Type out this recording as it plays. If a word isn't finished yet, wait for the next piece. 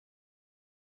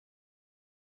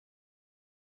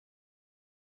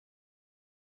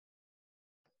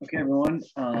Okay, everyone.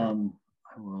 I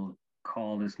will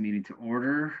call this meeting to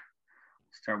order.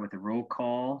 Start with a roll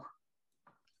call.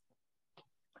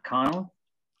 McConnell.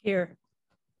 Here.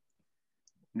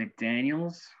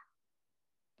 McDaniels.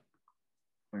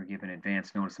 We were given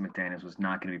advance notice that McDaniels was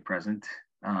not going to be present.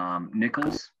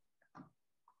 Nichols.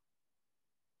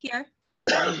 Here.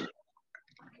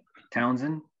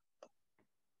 Townsend.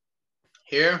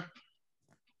 Here.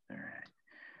 All right.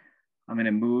 I'm going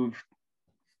to move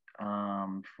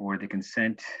for the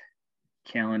consent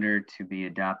calendar to be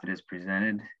adopted as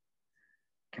presented.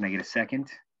 Can I get a second?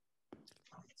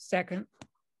 Second.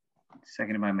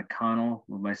 Seconded by McConnell,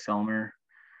 moved by Selmer.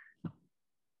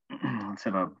 Let's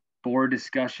have a board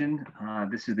discussion.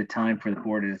 This is the time for the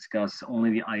board to discuss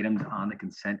only the items on the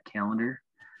consent calendar.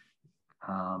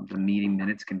 The meeting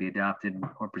minutes can be adopted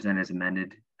or presented as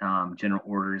amended. General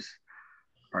orders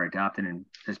are adopted and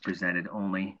as presented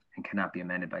only and cannot be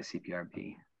amended by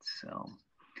CPRB. So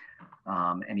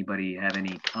anybody have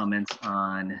any comments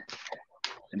on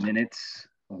the minutes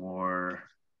or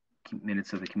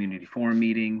minutes of the community forum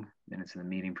meeting, minutes of the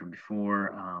meeting from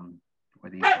before, or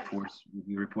the force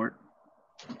review report?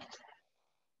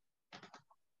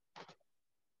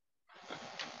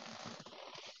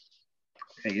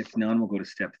 Okay, if none, we'll go to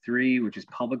step 3, which is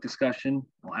public discussion.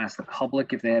 We'll ask the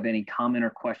public if they have any comment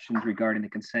or questions regarding the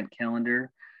consent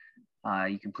calendar.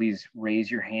 You can please raise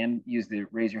your hand, use the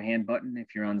raise your hand button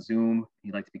if you're on Zoom,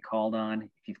 you'd like to be called on. If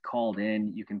you've called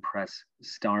in, you can press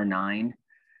 *9.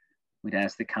 We'd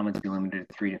ask the comments be limited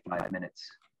to 3 to 5 minutes.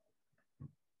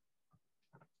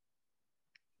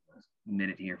 A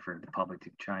minute here for the public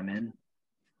to chime in.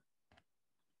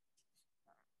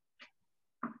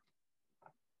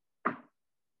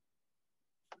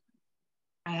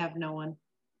 I have no one.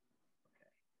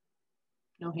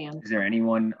 No hands. Is there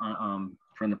anyone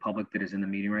from the public that is in the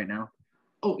meeting right now?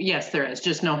 Oh, yes, there is.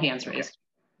 Just no hands raised.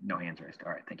 Okay. No hands raised.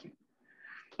 All right, thank you.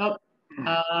 Oh,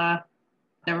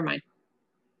 never mind.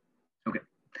 Okay.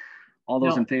 All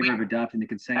those in favor of adopting the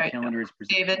consent calendar is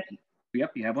presented. David.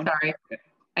 Yep, you have one? Sorry, okay.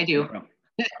 I do. No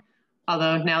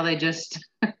Although now they just,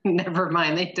 never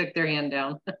mind, they took their hand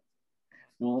down.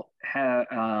 We'll have,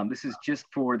 this is just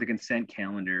for the consent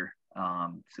calendar,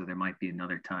 so there might be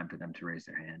another time for them to raise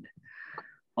their hand.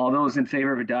 All those in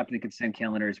favor of adopting the consent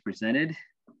calendar as presented,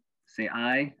 say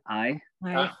aye. Aye.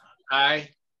 Aye. Aye.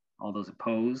 All those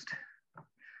opposed,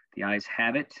 the ayes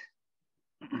have it.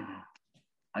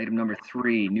 Item number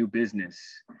 3, new business.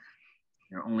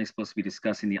 You're only supposed to be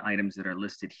discussing the items that are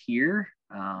listed here.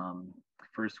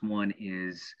 First one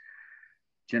is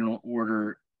General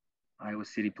Order Iowa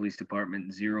City Police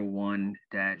Department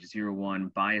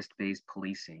 01-01 bias-based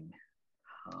policing.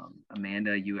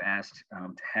 Amanda, you asked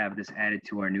to have this added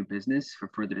to our new business for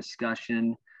further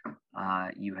discussion.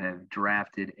 You have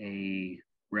drafted a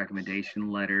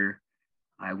recommendation letter.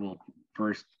 I will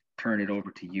first turn it over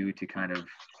to you to kind of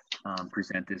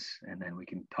present this, and then we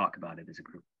can talk about it as a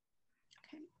group.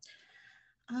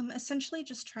 Okay. Essentially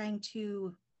just trying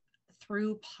to,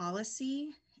 through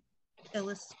policy,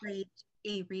 illustrate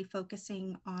a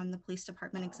refocusing on the police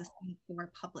department existing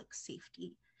for public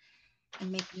safety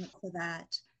and making it so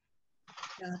that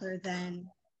rather than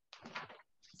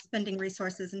spending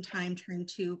resources and time trying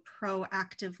to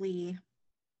proactively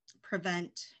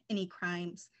prevent any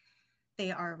crimes,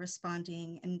 they are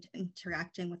responding and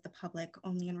interacting with the public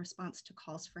only in response to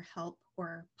calls for help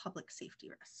or public safety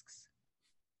risks.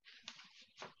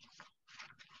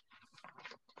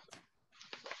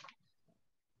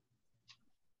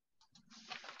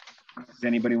 Does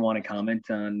anybody want to comment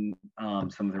on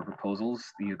some of the proposals?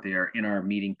 They are in our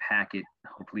meeting packet.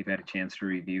 Hopefully you've had a chance to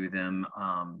review them.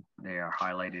 They are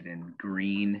highlighted in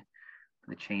green.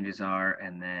 The changes are,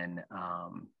 and then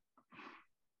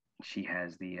she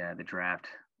has the draft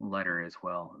letter as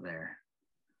well there.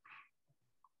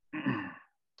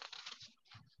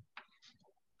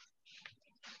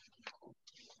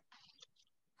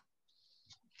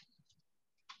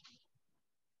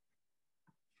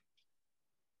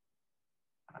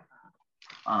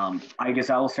 I guess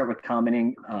I will start with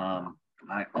commenting.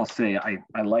 I'll say I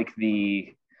like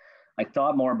I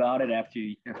thought more about it after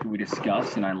we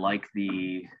discussed, and I like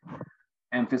the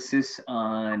emphasis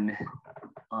on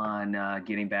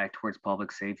getting back towards public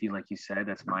safety. Like you said,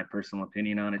 that's my personal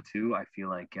opinion on it too. I feel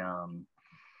like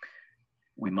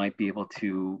we might be able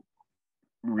to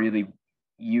really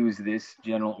use this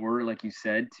general order, like you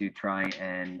said, to try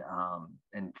and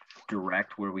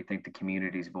direct where we think the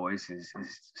community's voice is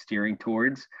steering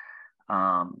towards.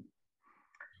 That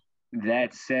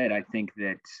said, I think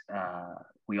that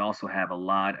we also have a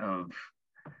lot of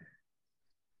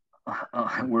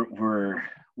we're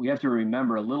we have to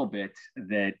remember a little bit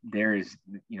that there is,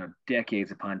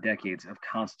 decades upon decades of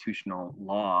constitutional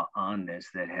law on this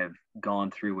that have gone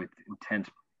through with intense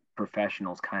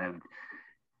professionals kind of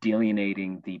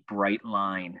delineating the bright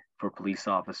line for police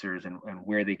officers and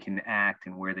where they can act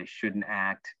and where they shouldn't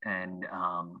act. And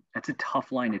that's a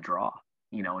tough line to draw.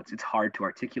 It's hard to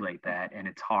articulate that, and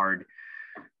it's hard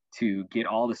to get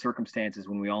all the circumstances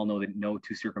when we all know that no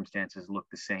two circumstances look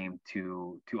the same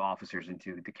to officers and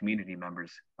to the community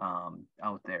members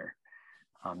out there.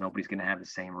 Nobody's going to have the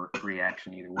same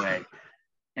reaction either way.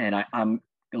 And I'm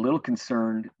a little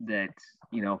concerned that,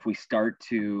 if we start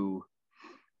to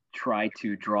try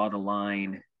to draw the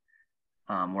line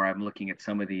where I'm looking at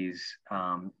some of these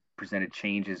presented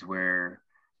changes where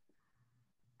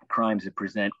crimes that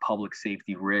present public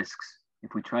safety risks,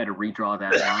 if we try to redraw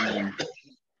that line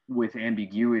with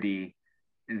ambiguity,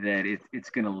 that it's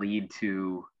going to lead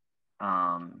to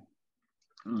a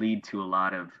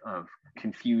lot of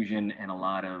confusion and a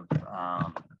lot of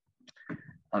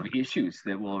issues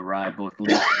that will arrive both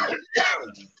legally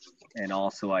and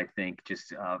also, I think,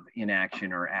 just of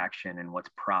inaction or action and what's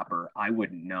proper. I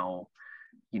wouldn't know,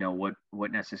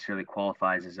 what necessarily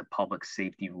qualifies as a public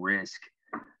safety risk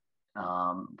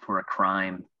for a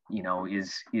crime.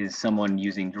 Is someone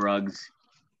using drugs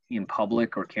in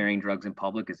public or carrying drugs in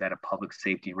public, is that a public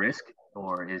safety risk,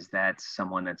 or is that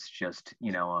someone that's just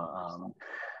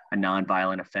a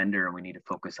non-violent offender and we need to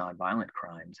focus on violent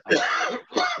crimes?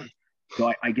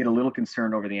 So I get a little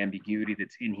concerned over the ambiguity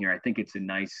that's in here. I think it's a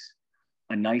nice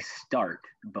start,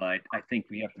 but I think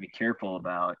we have to be careful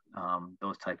about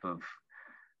those type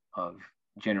of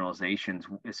generalizations,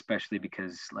 especially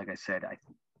because, like I said,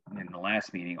 in the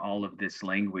last meeting, all of this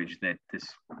language that this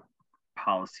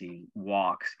policy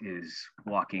is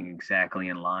walking exactly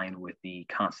in line with the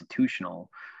constitutional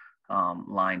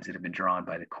lines that have been drawn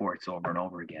by the courts over and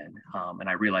over again. And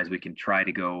I realize we can try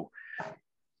to go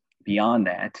beyond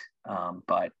that,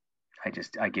 but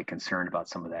I get concerned about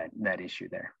some of that issue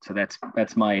there. So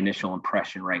that's my initial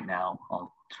impression right now.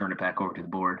 I'll turn it back over to the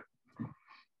board.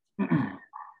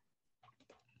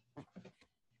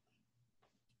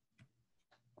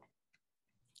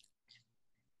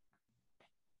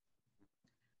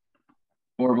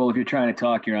 Orville, if you're trying to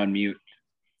talk, you're on mute.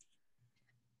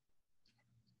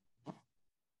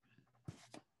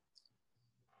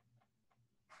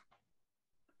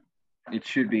 It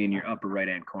should be in your upper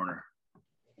right-hand corner.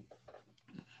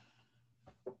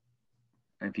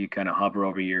 If you kind of hover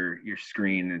over your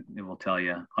screen, it will tell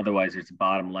you. Otherwise, it's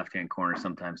bottom left-hand corner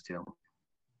sometimes too.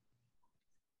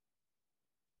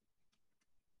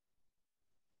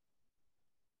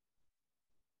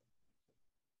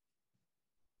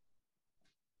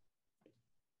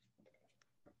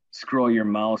 Scroll your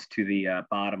mouse to the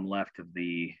bottom left of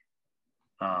the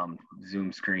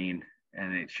Zoom screen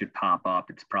and it should pop up.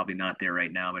 It's probably not there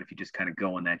right now, but if you just kind of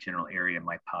go in that general area, it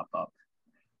might pop up.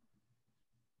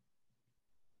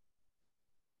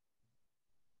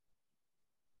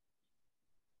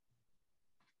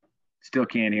 Still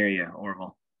can't hear you,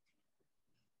 Orville.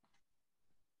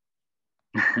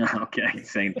 Okay,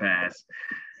 same pass.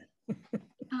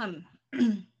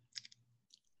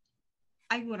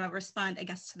 I want to respond, I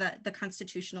guess, to the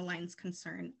constitutional lines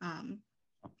concern.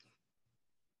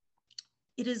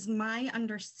 It is my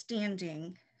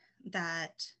understanding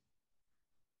that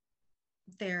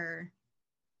there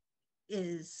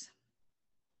is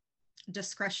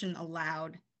discretion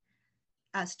allowed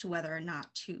as to whether or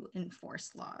not to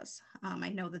enforce laws. I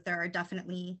know that there are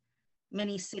definitely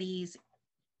many cities,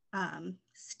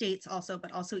 states also,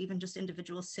 but also even just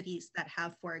individual cities that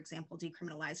have, for example,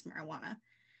 decriminalized marijuana.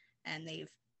 And they've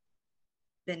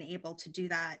been able to do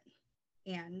that,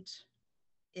 and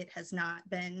it has not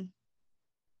been,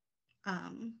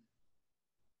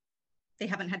 they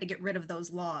haven't had to get rid of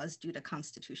those laws due to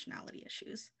constitutionality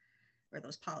issues or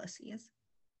those policies.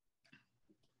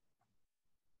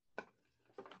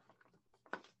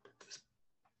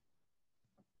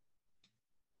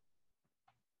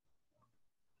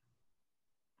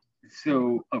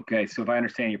 So, okay, so if I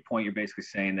understand your point, you're basically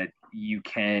saying that we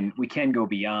can go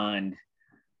beyond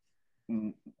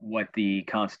what the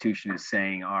Constitution is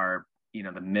saying are,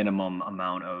 the minimum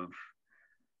amount of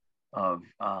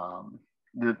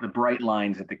the bright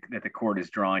lines that the court has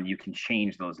drawn. You can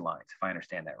change those lines, if I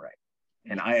understand that right.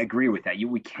 And I agree with that.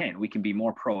 We can be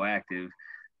more proactive.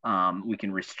 We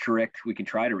can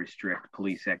try to restrict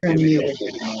police activity. You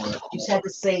just had to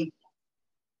say,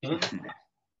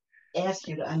 ask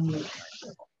you to unmute. I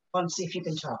want to see if you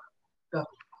can talk. Go.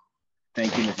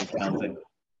 Thank you, Mrs. Townsend.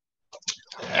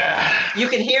 You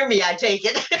can hear me, I take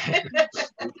it.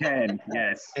 You can,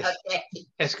 yes. Okay.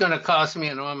 It's going to cost me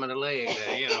an arm and a leg,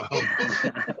 you know.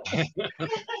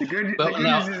 The good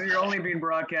news is you're only being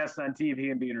broadcast on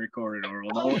TV and being recorded, Oral.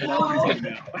 Nobody's going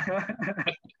to know.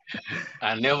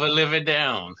 I never live it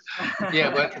down.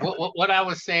 Yeah, but what I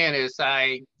was saying is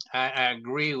I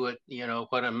agree with, you know,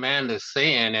 what Amanda's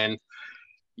saying, and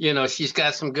you know, she's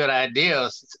got some good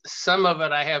ideas. Some of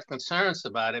it I have concerns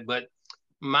about it, but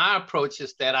my approach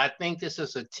is that I think this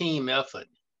is a team effort,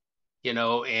 you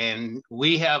know, and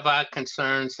we have our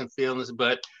concerns and feelings,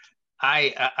 but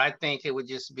I think it would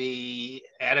just be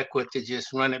adequate to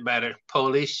just run it by the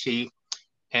police chief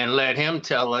and let him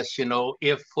tell us, you know,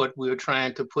 if what we're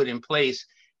trying to put in place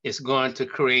is going to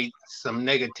create some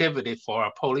negativity for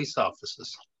our police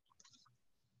officers.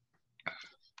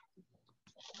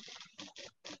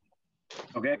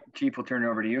 Okay, Chief, we'll turn it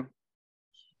over to you.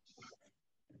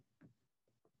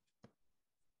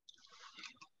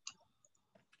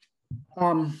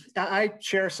 I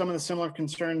share some of the similar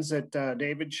concerns that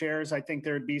David shares. I think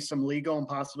there would be some legal and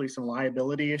possibly some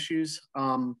liability issues.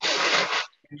 And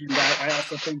I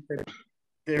also think that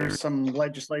there's some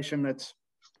legislation that's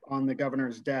on the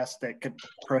governor's desk that could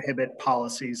prohibit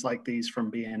policies like these from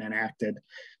being enacted.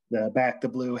 The Back the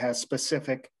Blue has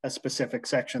a specific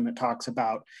section that talks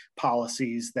about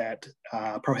policies that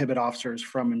prohibit officers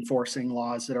from enforcing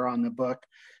laws that are on the book.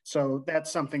 So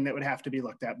that's something that would have to be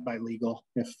looked at by legal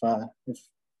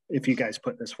if you guys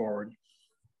put this forward.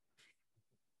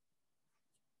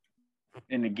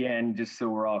 And again, just so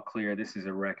we're all clear, this is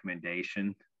a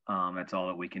recommendation. That's all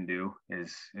that we can do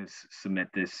is submit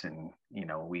this, and you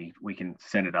know we can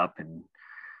send it up and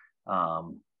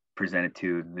present it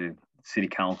to the city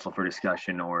council for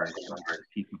discussion or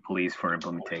chief of police for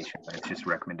implementation. But it's just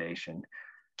recommendation.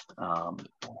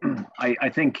 I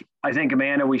think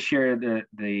Amanda, we share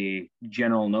the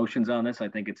general notions on this. I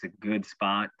think it's a good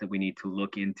spot that we need to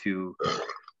look into.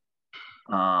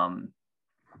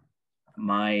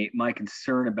 My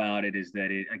concern about it is that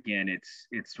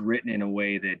it's written in a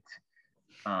way that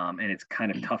and it's kind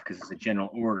of tough because it's a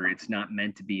general order. It's not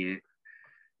meant to be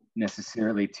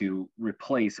necessarily to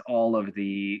replace all of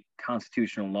the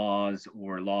constitutional laws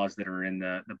or laws that are in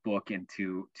the book and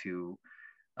to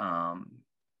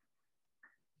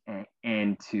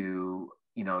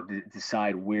you know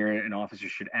decide where an officer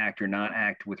should act or not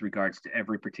act with regards to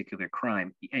every particular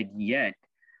crime. And yet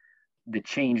the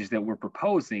changes that we're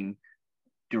proposing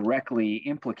directly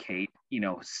implicate, you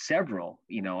know, several,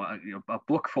 a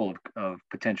book full of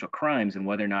potential crimes and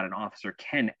whether or not an officer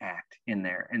can act in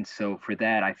there. And so for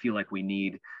that, I feel like we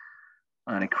need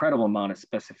an incredible amount of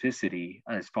specificity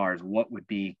as far as what would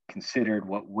be considered,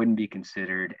 what wouldn't be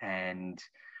considered. And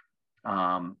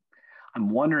I'm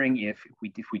wondering if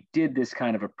we did this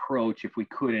kind of approach, if we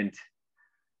couldn't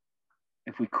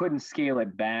scale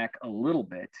it back a little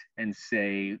bit and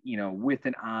say, you know, with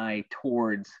an eye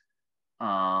towards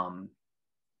a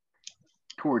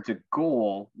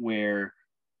goal where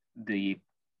the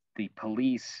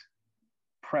police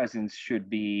presence should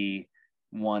be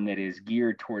one that is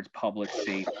geared towards public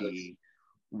safety,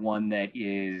 one that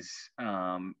is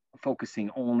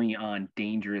focusing only on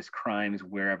dangerous crimes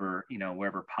wherever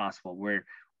possible, where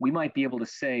we might be able to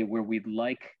say where we'd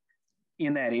like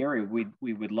in that area,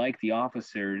 we would like the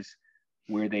officers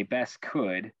where they best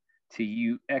could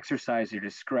to exercise their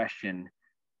discretion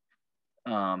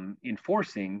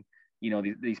enforcing, you know,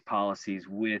 these policies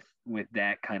with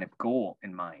that kind of goal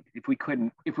in mind. If we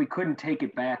couldn't take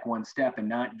it back one step and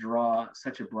not draw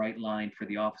such a bright line for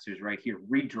the officers right here,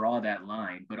 redraw that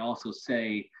line, but also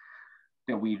say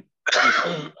that we'd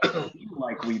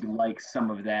like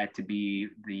some of that to be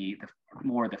the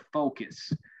more the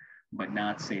focus, but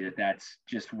not say that that's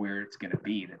just where it's going to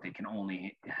be, that they can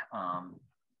only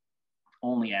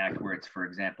act where it's, for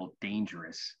example,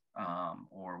 dangerous,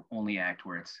 or only act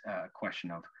where it's a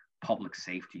question of public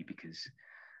safety. Because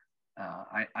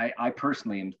I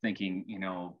personally am thinking, you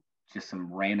know, just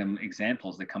some random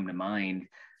examples that come to mind.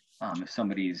 If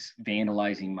somebody's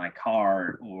vandalizing my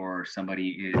car or somebody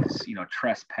is, you know,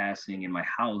 trespassing in my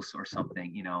house or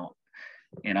something, you know,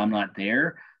 and I'm not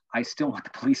there, I still want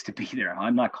the police to be there.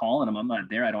 I'm not calling them. I'm not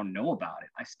there. I don't know about it.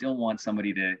 I still want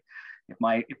somebody to, if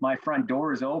my front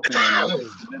door is open in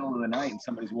the middle of the night and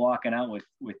somebody's walking out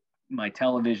with my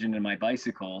television and my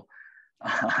bicycle,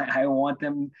 I want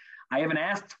them. I haven't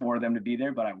asked for them to be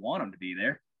there, but I want them to be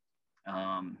there.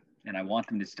 And I want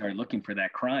them to start looking for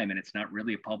that crime, and it's not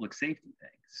really a public safety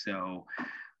thing. So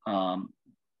I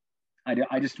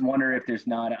just wonder if there's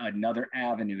not another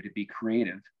avenue to be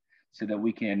creative so that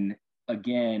we can,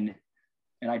 again,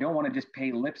 and I don't want to just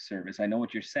pay lip service. I know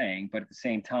what you're saying, but at the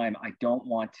same time, I don't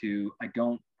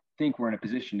think we're in a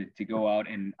position to go out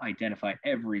and identify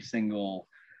every single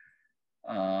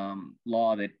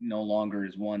law that no longer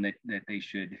is one that they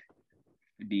should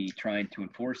be trying to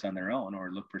enforce on their own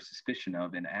or look for suspicion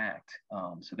of and act.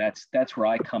 So that's where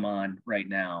I come on right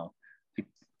now.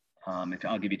 If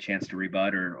I'll give you a chance to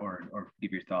rebut or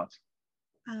give your thoughts.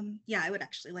 Yeah, I would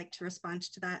actually like to respond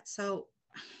to that. So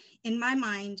in my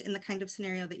mind, in the kind of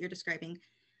scenario that you're describing,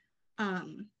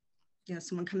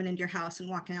 someone coming into your house and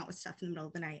walking out with stuff in the middle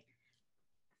of the night,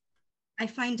 I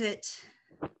find it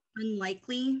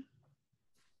unlikely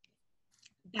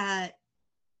that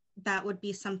that would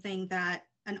be something that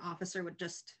an officer would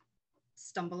just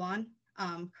stumble on.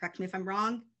 Correct me if I'm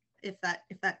wrong, if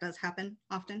that does happen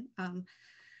often.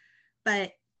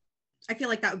 But I feel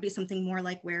like that would be something more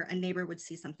like where a neighbor would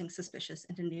see something suspicious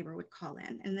and a neighbor would call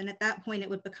in. And then at that point, it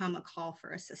would become a call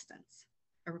for assistance,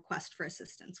 a request for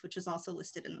assistance, which is also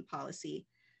listed in the policy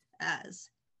as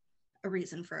a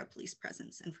reason for a police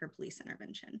presence and for police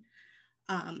intervention.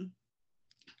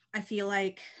 I feel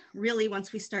like really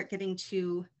once we start getting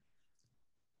to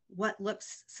what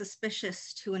looks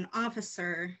suspicious to an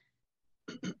officer,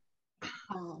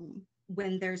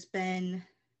 when there's been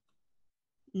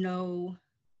no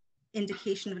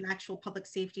indication of an actual public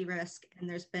safety risk and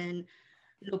there's been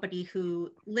nobody who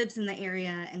lives in the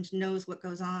area and knows what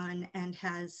goes on and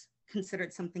has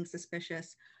considered something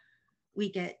suspicious, we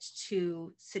get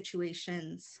to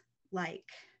situations like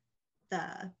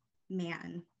the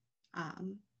man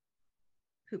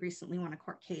who recently won a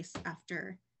court case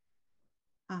after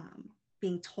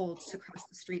being told to cross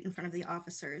the street in front of the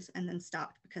officers and then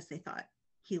stopped because they thought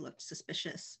he looked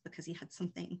suspicious because he had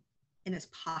something in his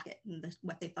pocket and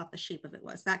what they thought the shape of it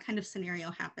was. That kind of scenario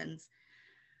happens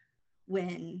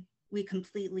when we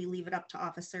completely leave it up to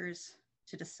officers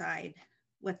to decide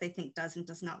what they think does and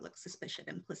does not look suspicious.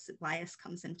 Implicit bias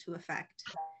comes into effect.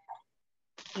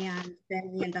 And then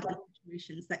we end up in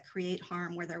situations that create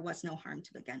harm where there was no harm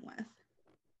to begin with.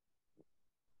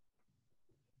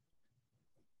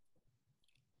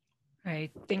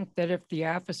 I think that if the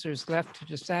officer's left to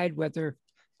decide whether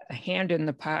a hand in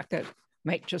the pocket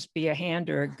might just be a hand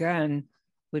or a gun,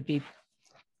 would be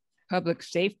public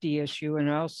safety issue and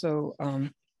also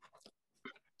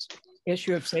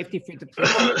issue of safety for the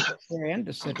police and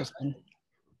the citizen.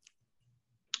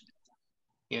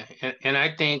 Yeah, and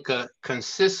I think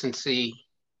consistency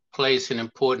plays an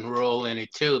important role in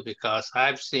it too, because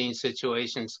I've seen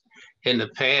situations in the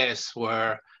past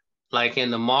where, like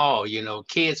in the mall,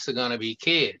 kids are gonna be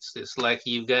kids. It's like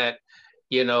you've got,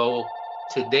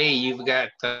 today you've got,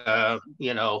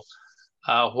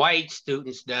 white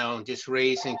students down just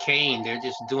raising Cain. They're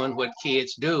just doing what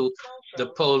kids do. The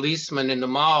policeman in the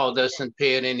mall doesn't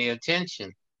pay it any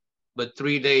attention. But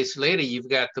 3 days later, you've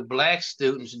got the black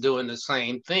students doing the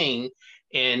same thing.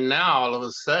 And now all of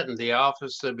a sudden the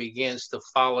officer begins to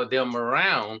follow them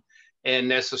around. And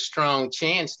there's a strong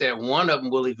chance that one of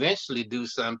them will eventually do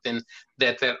something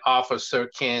that officer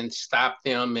can stop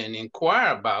them and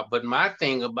inquire about. But my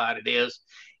thing about it is,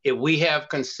 if we have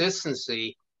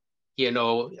consistency,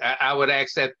 I would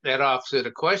ask that officer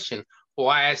the question,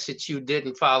 why is it you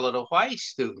didn't follow the white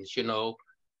students,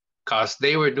 because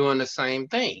they were doing the same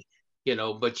thing,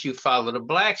 but you follow the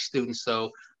black students. So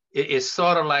it's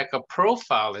sort of like a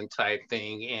profiling type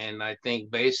thing. And I think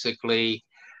basically,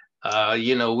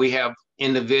 we have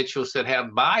individuals that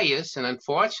have bias, and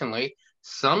unfortunately,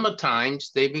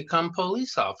 sometimes they become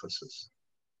police officers.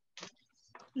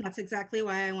 That's exactly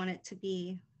why I want it to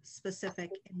be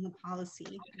specific in the policy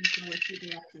and what you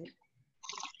directed.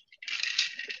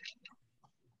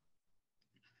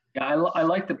 Yeah, I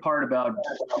like the part about,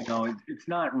 it's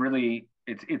not really,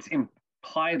 it's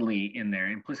impliedly in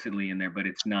there, implicitly in there, but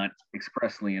it's not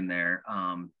expressly in there.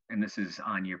 And this is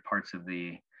on your parts of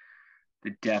the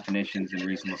definitions and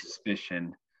reasonable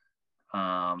suspicion.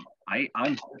 I'm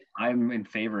in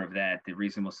favor of that, the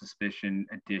reasonable suspicion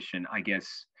addition. I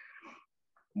guess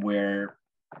where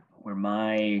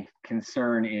my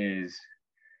concern is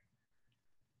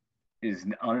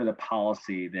under the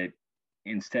policy that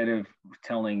instead of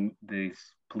telling the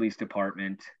police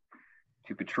department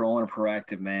to patrol in a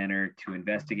proactive manner, to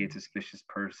investigate suspicious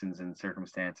persons and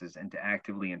circumstances, and to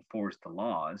actively enforce the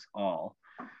laws, all,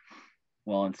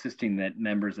 while insisting that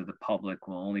members of the public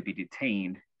will only be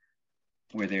detained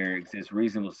where there exists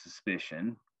reasonable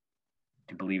suspicion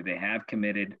to believe they have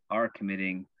committed, are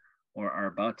committing, or are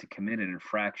about to commit an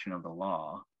infraction of the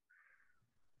law,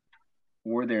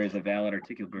 or there is a valid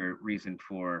articulable reason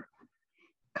for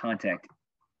contact.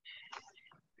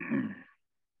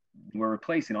 We're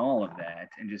replacing all of that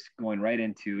and just going right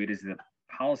into it is the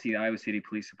policy of the Iowa City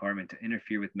Police Department to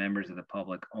interfere with members of the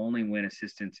public only when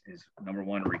assistance is, number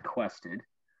one, requested,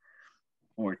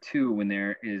 or two, when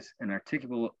there is an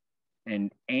articulable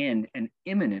and an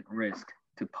imminent risk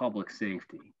to public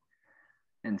safety.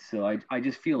 And so I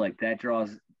just feel like that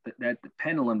the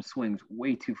pendulum swings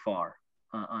way too far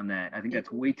on that. I think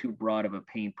that's way too broad of a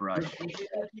paintbrush.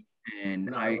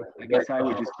 And I guess I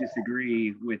would just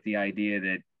disagree with the idea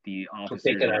that the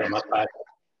officers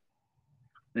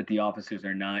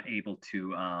are not able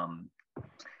to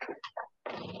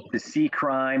see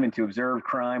crime and to observe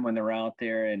crime when they're out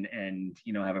there and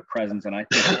you know, have a presence. And I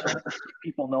think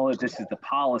people know that this is the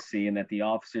policy and that the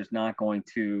officer's not going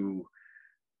to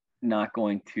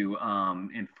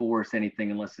enforce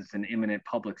anything unless it's an imminent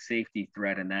public safety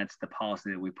threat, and that's the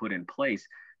policy that we put in place.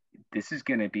 This is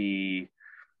going to be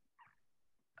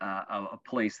a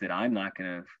place that I'm not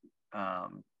going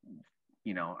to,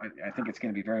 you know, I think it's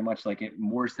going to be very much like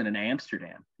worse than in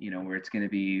Amsterdam, you know, where it's going to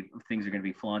be, things are going to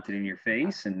be flaunted in your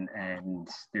face, and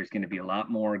there's going to be a lot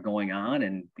more going on,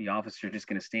 and the officer is just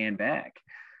going to stand back.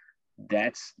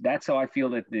 That's how I feel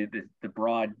that the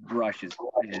broad brush is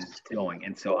going.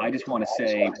 And so I just want to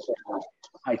say,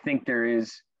 I think there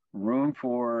is room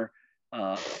for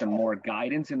some more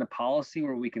guidance in the policy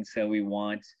where we can say we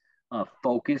want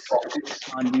focus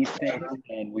on these things,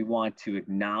 and we want to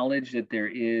acknowledge that there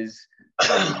is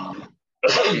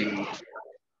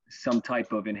some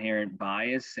type of inherent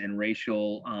bias and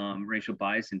racial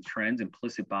bias and trends,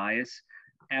 implicit bias.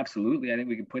 Absolutely, I think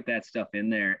we can put that stuff in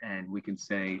there, and we can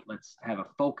say, let's have a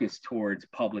focus towards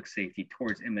public safety,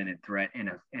 towards imminent threat, and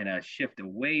a shift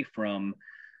away from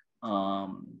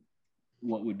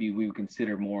what we would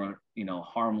consider more, you know,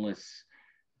 harmless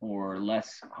or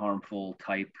less harmful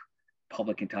type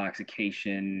public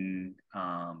intoxication,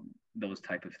 those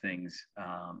type of things,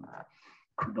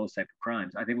 those type of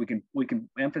crimes. I think we can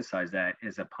emphasize that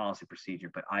as a policy procedure,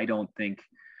 but I don't think,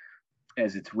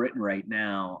 as it's written right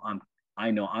now, I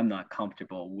know I'm not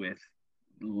comfortable with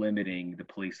limiting the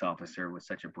police officer with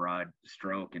such a broad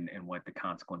stroke and what the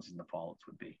consequences and the fallouts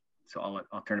would be. So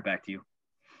I'll turn it back to you.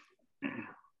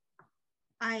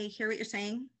 I hear what you're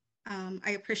saying.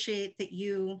 I appreciate that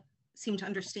you seem to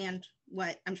understand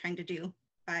what I'm trying to do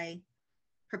by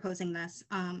proposing this,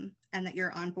 and that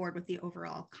you're on board with the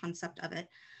overall concept of it.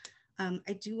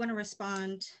 I do want to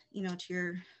respond, you know, to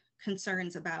your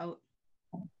concerns about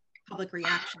public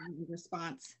reaction in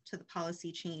response to the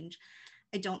policy change.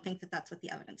 I don't think that that's what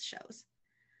the evidence shows.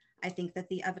 I think that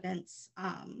the evidence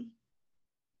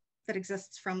that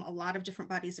exists from a lot of different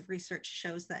bodies of research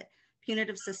shows that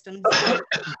punitive systems are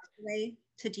the way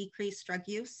to decrease drug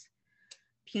use.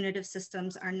 Punitive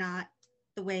systems are not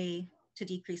the way to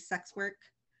decrease sex work.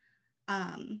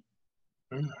 And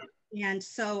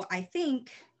so I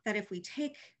think that if we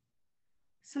take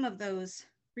some of those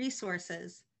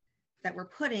resources that we're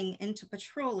putting into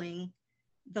patrolling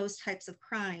those types of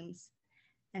crimes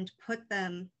and put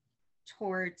them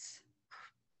towards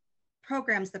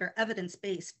programs that are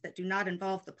evidence-based, that do not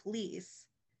involve the police,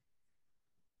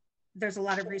 there's a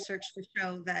lot of research to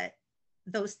show that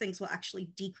those things will actually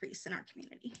decrease in our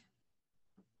community.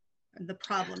 And the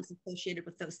problems associated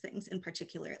with those things in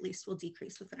particular, at least, will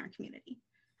decrease within our community.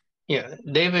 Yeah,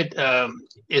 David,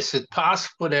 is it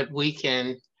possible that we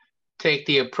can take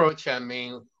the approach? I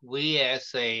mean, we as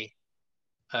a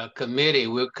committee,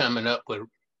 we're coming up with,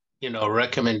 you know,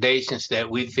 recommendations that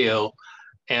we feel,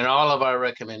 and all of our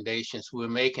recommendations we're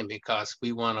making because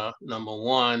we want to, number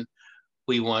one,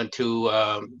 we want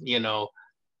to, you know,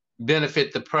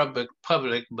 benefit the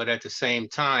public, but at the same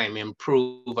time,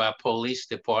 improve our police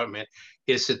department.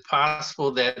 Is it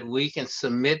possible that we can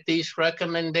submit these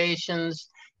recommendations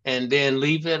and then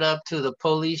leave it up to the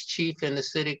police chief and the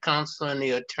city council and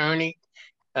the attorney,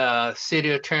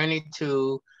 city attorney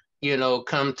to, you know,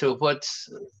 come to what's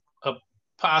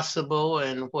possible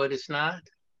and what is not?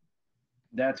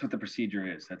 That's what the procedure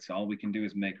is. That's all we can do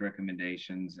is make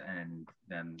recommendations, and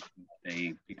then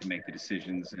we can make the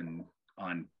decisions and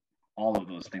on all of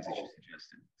those things that you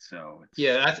suggested. So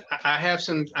yeah, I have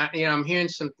some, you know, I'm hearing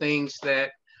some things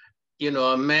that, you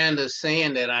know, Amanda's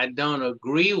saying that I don't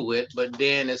agree with, but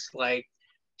then it's like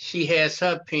she has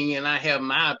her opinion, I have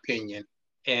my opinion,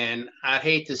 and I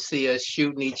hate to see us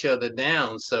shooting each other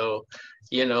down. So,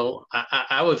 you know,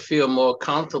 I would feel more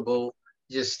comfortable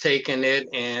just taking it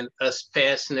and us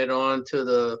passing it on to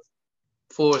the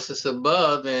forces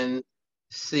above and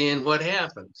seeing what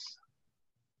happens.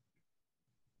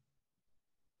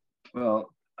 Well,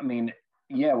 I mean,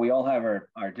 yeah, we all have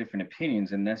our different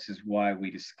opinions, and this is why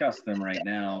we discuss them right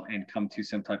now and come to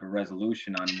some type of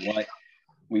resolution on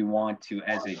we want to,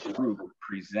 as a group,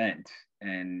 present.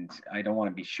 And I don't want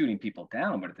to be shooting people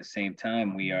down, but at the same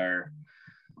time, we're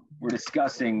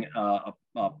discussing a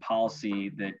policy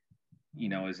that, you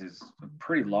know, is a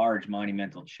pretty large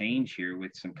monumental change here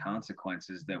with some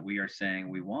consequences that we are saying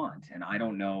we want. And I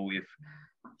don't know if,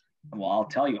 well, I'll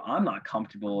tell you, I'm not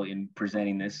comfortable in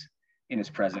presenting this in its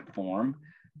present form.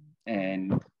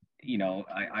 And, you know,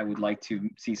 I would like to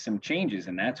see some changes,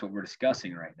 and that's what we're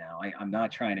discussing right now. I'm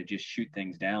not trying to just shoot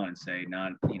things down and say,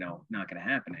 not going to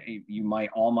happen. You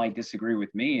all might disagree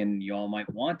with me, and you all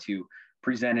might want to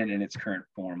present it in its current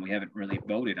form. We haven't really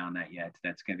voted on that yet.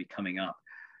 That's going to be coming up.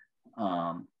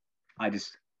 I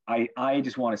just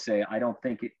want to say, I don't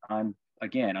think I'm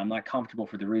not comfortable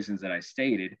for the reasons that I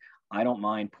stated. I don't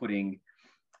mind putting,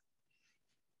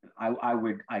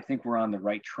 I think we're on the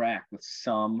right track with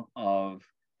some of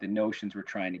the notions we're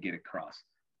trying to get across.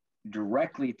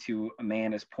 Directly to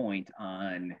Amanda's point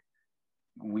on,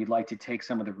 we'd like to take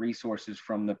some of the resources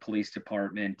from the police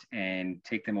department and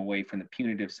take them away from the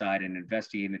punitive side and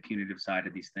investigating the punitive side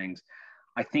of these things.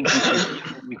 I think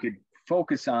we could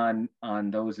focus on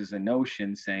those as a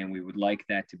notion, saying we would like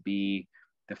that to be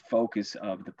the focus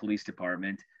of the police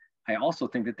department. I also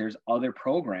think that there's other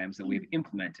programs that we've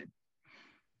implemented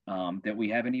that we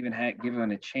haven't even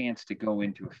given a chance to go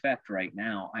into effect right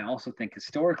now. I also think,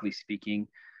 historically speaking,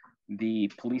 the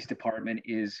police department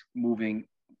is moving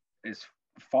as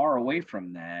far away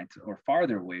from that, or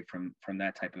farther away from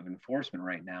that type of enforcement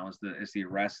right now, as the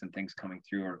arrests and things coming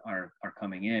through are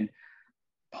coming in.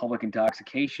 Public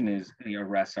intoxication the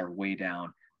arrests are way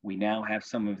down. We now have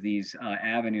some of these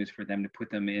avenues for them to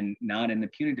put them in, not in the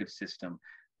punitive system,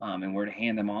 and where to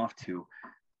hand them off to.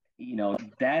 You know,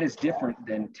 that is different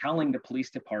than telling the police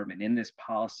department in this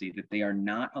policy that they are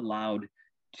not allowed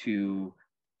to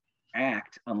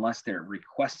act unless they're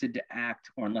requested to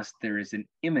act, or unless there is an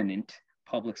imminent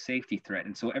public safety threat.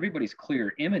 And so everybody's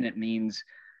clear. Imminent means,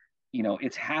 you know,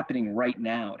 it's happening right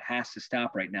now. It has to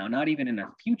stop right now, not even in a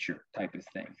future type of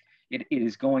thing. It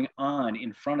is going on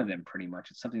in front of them pretty much.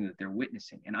 It's something that they're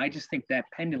witnessing. And I just think that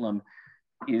pendulum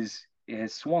has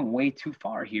swung way too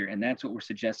far here. And that's what we're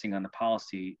suggesting on the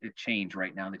policy change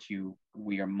right now, that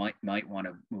we might want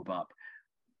to move up.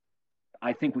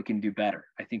 I think we can do better.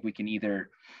 I think we can either,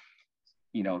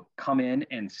 you know, come in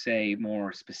and say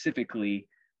more specifically,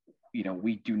 you know,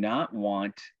 we do not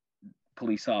want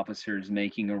police officers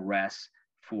making arrests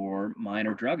for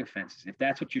minor drug offenses. If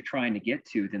that's what you're trying to get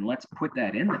to, then let's put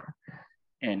that in there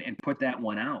and put that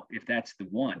one out. If that's the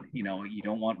one, you know, you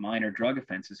don't want minor drug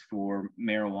offenses for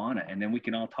marijuana, and then we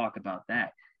can all talk about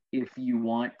that. If you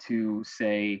want to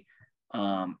say,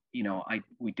 you know,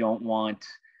 we don't want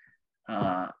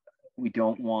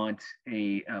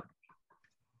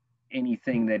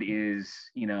anything that is,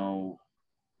 you know,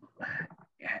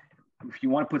 if you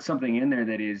want to put something in there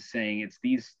that is saying it's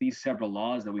these several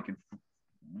laws that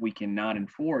we cannot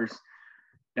enforce,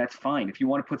 that's fine. If you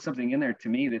want to put something in there to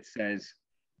me that says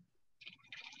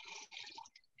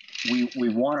we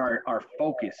want our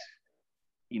focus,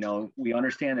 you know, we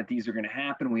understand that these are going to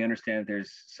happen. We understand that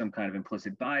there's some kind of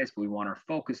implicit bias, but we want our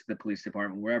focus of the police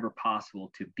department, wherever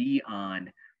possible, to be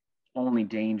on only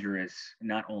dangerous,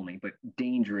 not only, but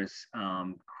dangerous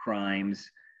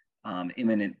crimes,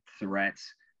 imminent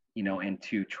threats, you know, and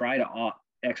to try to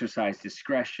exercise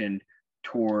discretion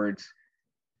towards,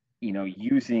 you know,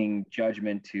 using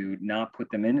judgment to not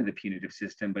put them into the punitive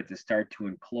system, but to start to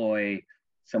employ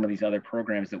some of these other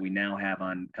programs that we now have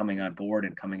coming on board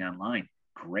and coming online.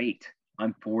 Great.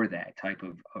 I'm for that type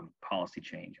of policy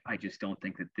change. I just don't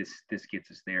think that this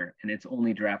gets us there, and it's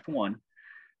only draft one.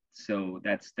 So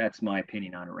that's my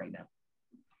opinion on it right now.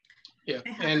 Yeah,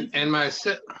 and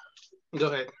go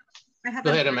ahead.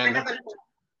 Go ahead, Amanda.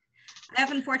 I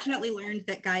have unfortunately learned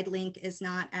that GuideLink is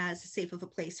not as safe of a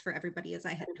place for everybody as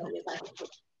I had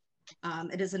hoped.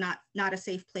 It is not a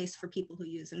safe place for people who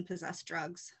use and possess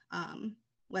drugs.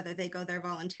 Whether they go there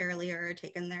voluntarily or are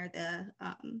taken there, the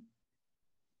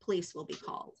police will be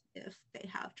called if they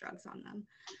have drugs on them.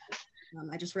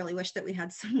 I just really wish that we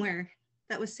had somewhere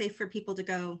that was safe for people to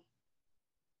go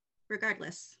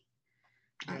regardless.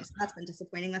 So that's been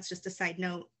disappointing. That's just a side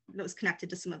note that was connected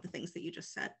to some of the things that you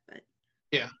just said, but.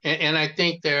 Yeah, and I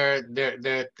think there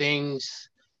are things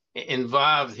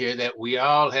involved here that we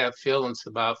all have feelings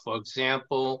about. For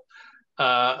example,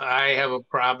 I have a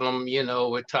problem, you know,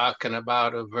 we're talking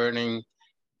about averting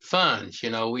funds. You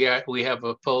know, we have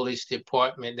a police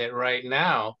department that right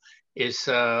now is,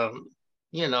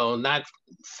 you know, not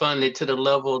funded to the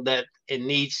level that it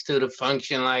needs to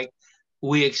function like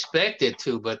we expect it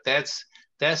to, but that's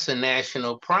a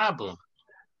national problem.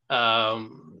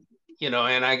 You know,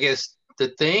 and I guess the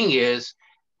thing is,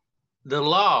 the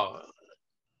law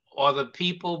or the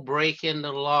people breaking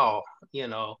the law. You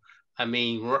know, I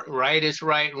mean, right is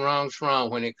right, wrong's wrong.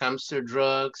 When it comes to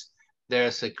drugs,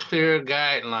 there's a clear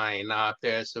guideline. Now, if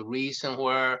there's a reason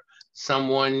where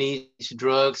someone needs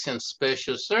drugs in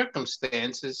special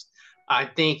circumstances, I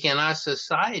think in our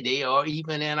society or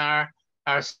even in our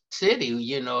city,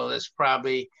 you know, there's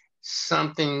probably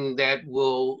something that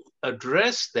will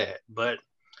address that. But,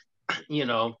 you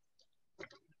know,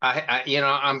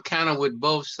 I'm kind of with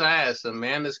both sides.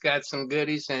 Amanda's got some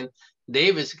goodies and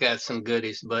David's got some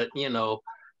goodies, but you know,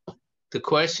 the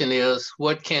question is,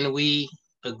 what can we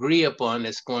agree upon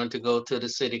that's going to go to the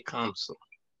city council?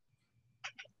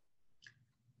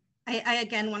 I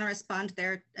again want to respond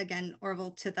there again,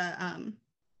 Orville, to the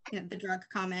the drug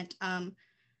comment.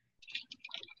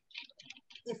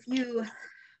 If you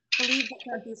believe that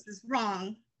drug use is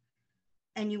wrong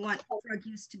and you want drug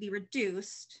use to be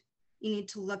reduced, you need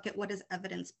to look at what is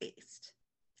evidence-based.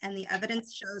 And the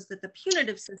evidence shows that the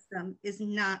punitive system is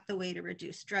not the way to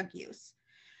reduce drug use.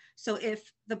 So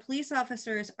if the police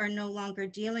officers are no longer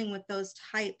dealing with those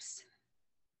types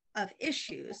of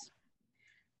issues,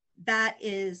 that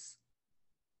is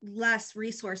less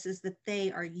resources that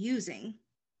they are using.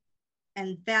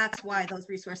 And that's why those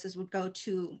resources would go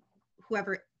to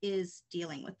whoever is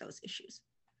dealing with those issues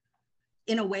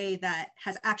in a way that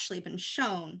has actually been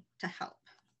shown to help.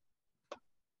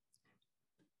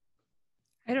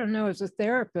 I don't know, as a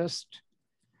therapist,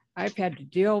 I've had to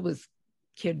deal with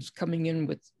kids coming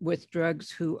in with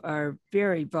drugs who are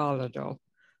very volatile.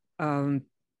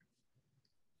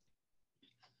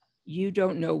 You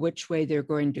don't know which way they're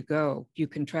going to go. You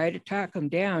can try to talk them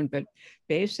down, but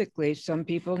basically some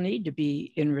people need to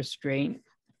be in restraint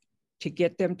to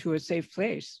get them to a safe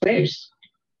place.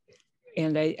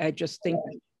 And I just think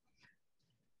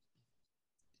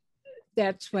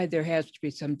that's why there has to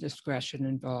be some discretion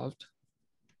involved.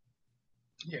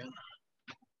 Yeah.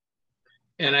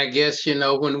 And I guess, you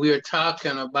know, when we're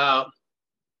talking about,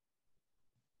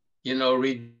 you know,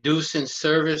 reducing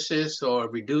services or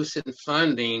reducing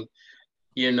funding,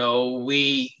 you know,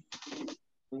 we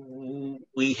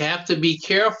have to be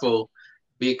careful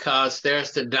because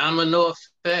there's the domino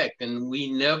effect and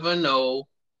we never know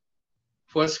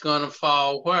what's going to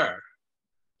fall where.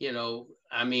 You know,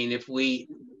 I mean, if we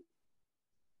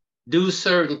do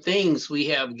certain things, we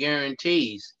have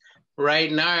guarantees.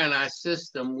 Right now in our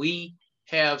system, we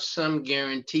have some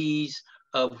guarantees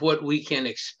of what we can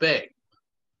expect.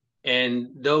 And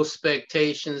those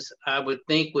expectations, I would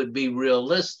think, would be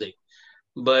realistic.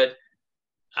 But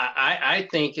I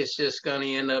think it's just going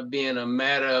to end up being a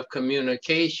matter of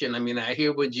communication. I mean, I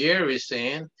hear what Jerry's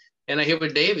saying, and I hear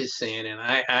what David's saying, and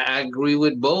I agree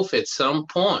with both at some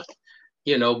point.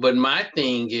 You know, but my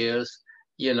thing is,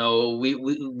 you know,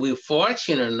 we're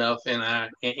fortunate enough in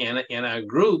our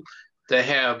group to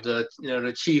have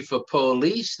the chief of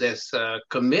police that's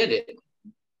committed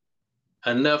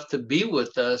enough to be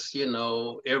with us, you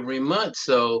know, every month.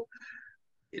 So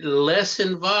let's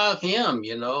involve him,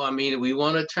 you know. I mean, we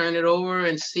want to turn it over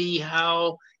and see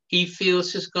how he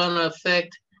feels it's going to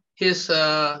affect his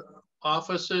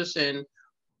officers and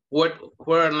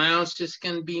where allowances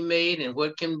can be made and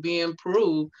what can be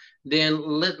improved. Then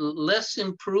let's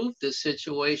improve the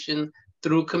situation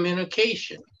through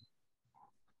communication.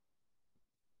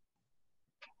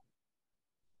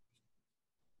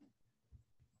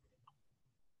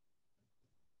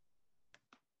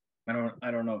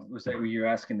 I don't know. Was that where you're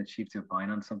asking the chief to opine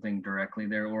on something directly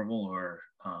there, Orville, or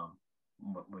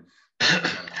what was?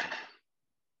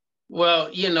 Well,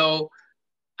 you know,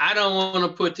 I don't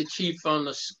want to put the chief on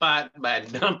the spot by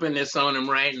dumping this on him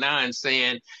right now and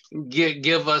saying,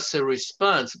 give us a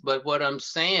response. But what I'm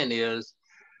saying is,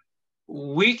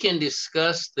 we can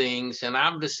discuss things, and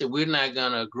obviously we're not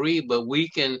going to agree, but we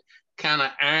can kind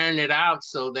of iron it out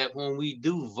so that when we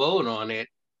do vote on it,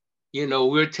 you know,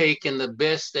 we're taking the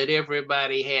best that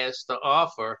everybody has to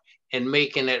offer and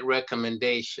making that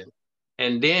recommendation.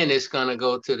 And then it's going to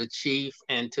go to the chief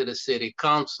and to the city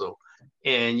council,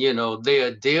 and, you know,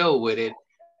 they'll deal with it.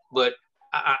 But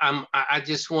I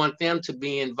just want them to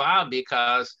be involved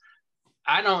because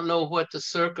I don't know what the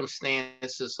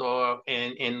circumstances are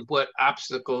and what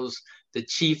obstacles the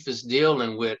chief is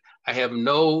dealing with. I have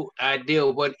no idea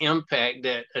what impact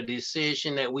that a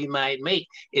decision that we might make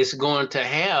is going to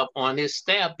have on his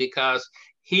staff, because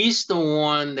he's the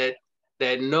one that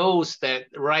knows that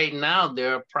right now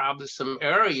there are probably some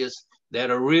areas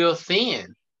that are real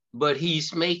thin, but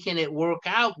he's making it work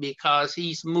out because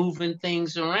he's moving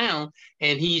things around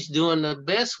and he's doing the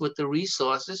best with the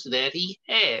resources that he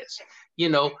has. You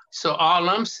know, so all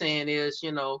I'm saying is,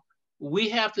 you know, we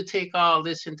have to take all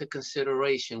this into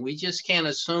consideration. We just can't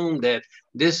assume that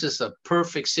this is a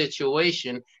perfect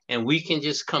situation and we can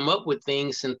just come up with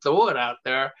things and throw it out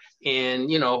there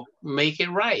and, you know, make it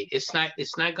right. It's not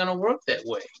going to work that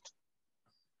way.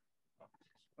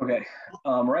 Okay,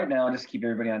 right now, just keep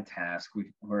everybody on task.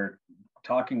 We're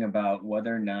talking about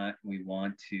whether or not we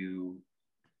want to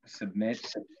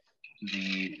submit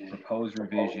the proposed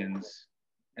revisions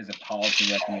as a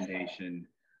policy recommendation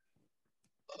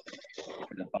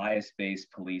for the bias-based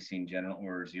policing general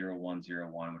order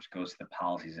 0101, which goes to the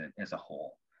policies as a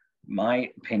whole.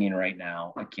 My opinion right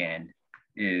now, again,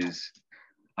 is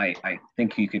I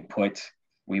think you could put,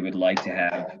 we would like to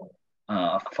have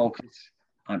a focus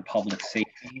on public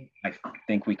safety. I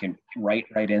think we can write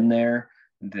right in there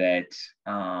that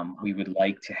we would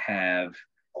like to have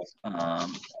a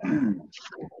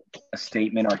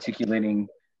statement articulating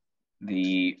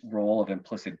the role of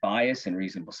implicit bias and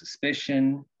reasonable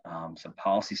suspicion, some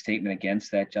policy statement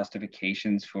against that,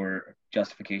 justifications for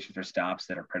stops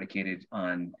that are predicated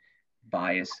on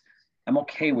bias. I'm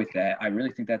okay with that. I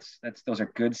really think those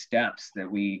are good steps that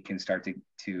we can start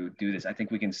to do this. I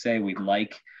think we can say we'd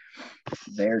like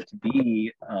there to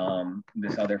be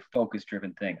this other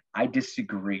focus-driven thing. I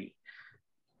disagree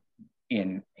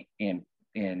in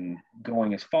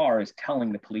going as far as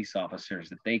telling the police officers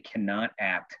that they cannot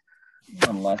act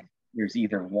unless there's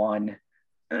either one,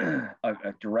 a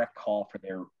direct call for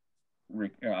their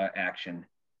action,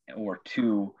 or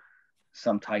two,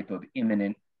 some type of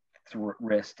imminent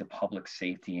risk to public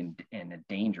safety and a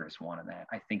dangerous one of that.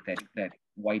 I think that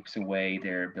wipes away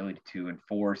their ability to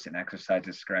enforce and exercise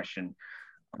discretion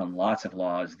on lots of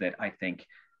laws that I think,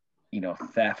 you know,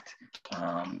 theft,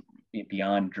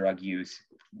 beyond drug use,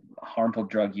 harmful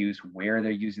drug use, where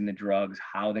they're using the drugs,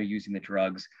 how they're using the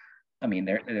drugs. I mean,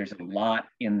 there's a lot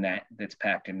in that's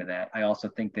packed into that. I also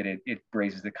think that it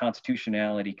raises the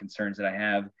constitutionality concerns that I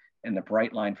have, and the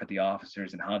bright line for the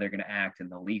officers and how they're going to act,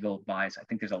 and the legal bias. I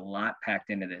think there's a lot packed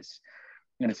into this,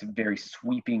 and it's a very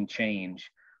sweeping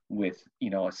change with, you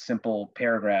know, a simple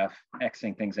paragraph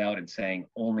Xing things out and saying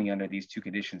only under these two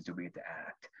conditions do we get to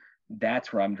act.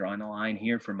 That's where I'm drawing the line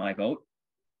here for my vote.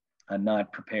 I'm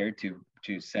not prepared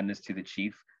to send this to the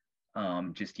chief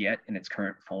just yet in its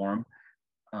current form.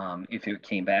 If it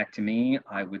came back to me,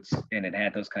 and it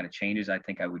had those kind of changes, I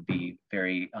think I would be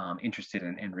very interested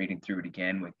in reading through it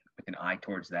again with an eye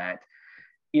towards that.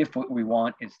 If what we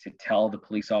want is to tell the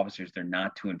police officers they're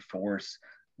not to enforce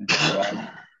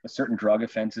certain drug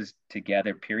offenses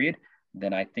together, period,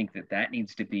 then I think that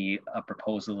needs to be a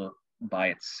proposal by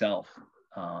itself.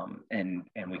 And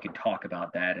we could talk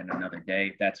about that in another day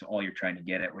if that's all you're trying to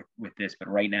get at with this. But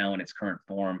right now in its current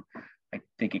form, I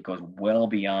think it goes well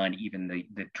beyond even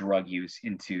the drug use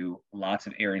into lots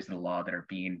of areas of the law that are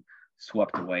being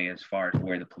swept away as far as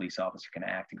where the police officer can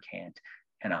act and can't.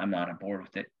 And I'm not on board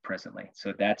with it presently.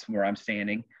 So that's where I'm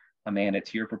standing. Amanda,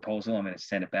 it's your proposal. I'm going to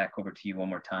send it back over to you one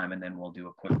more time, and then we'll do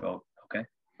a quick vote. Okay.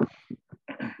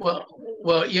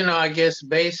 Well, you know, I guess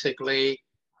basically,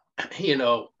 you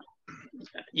know,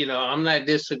 I'm not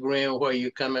disagreeing where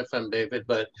you're coming from, David,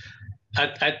 but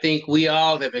I think we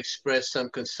all have expressed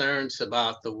some concerns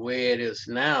about the way it is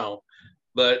now.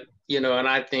 But, you know, and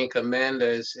I think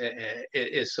Amanda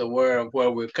is aware of where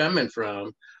we're coming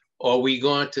from. Are we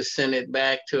going to send it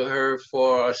back to her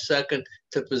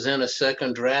to present a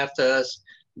second draft to us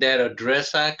that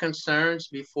address our concerns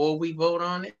before we vote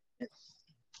on it?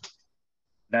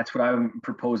 That's what I'm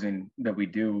proposing that we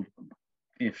do,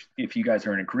 if you guys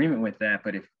are in agreement with that.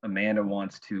 But if Amanda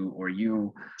wants to, or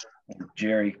you, or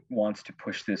Jerry wants to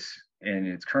push this in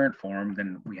its current form,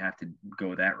 then we have to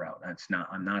go that route.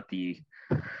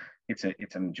 It's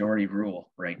a majority rule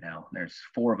right now. There's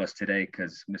 4 of us today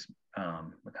because Ms.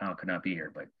 McConnell could not be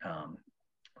here, but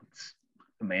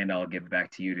Amanda, I'll give it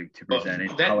back to you to present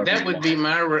it. That would be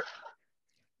my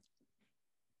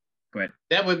Go ahead.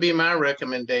 That would be my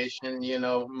recommendation. You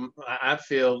know, I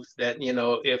feel that, you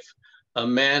know, if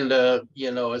Amanda,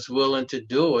 you know, is willing to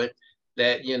do it,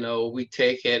 that, you know, we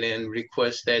take it and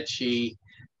request that she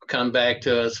come back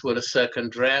to us with a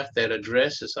second draft that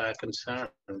addresses our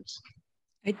concerns.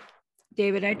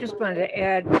 David, I just wanted to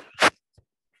add,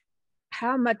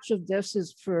 how much of this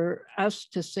is for us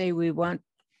to say we want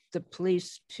the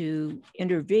police to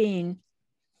intervene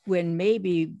when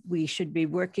maybe we should be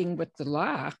working with the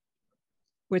law,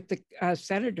 with the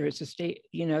senators, the state,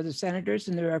 you know, the senators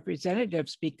and the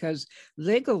representatives, because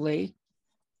legally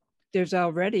there's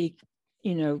already,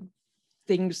 you know,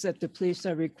 things that the police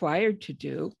are required to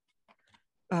do.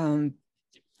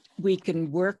 We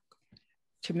can work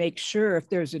to make sure if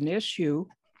there's an issue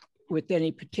with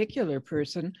any particular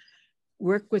person,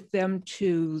 work with them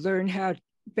to learn how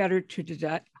better to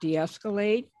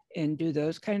de-escalate and do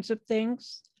those kinds of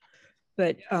things.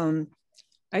 But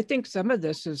I think some of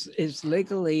this is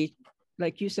legally,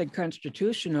 like you said,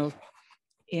 constitutional,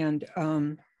 and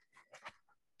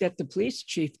that the police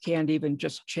chief can't even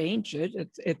just change it.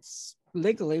 It's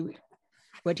legally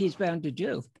what he's bound to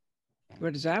do,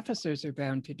 what his officers are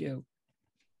bound to do.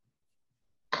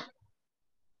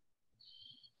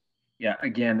 Yeah,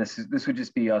 again, this would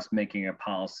just be us making a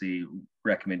policy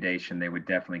recommendation. They would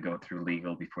definitely go through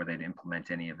legal before they'd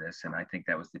implement any of this. And I think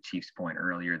that was the chief's point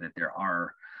earlier, that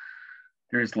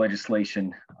there is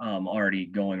legislation already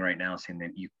going right now saying that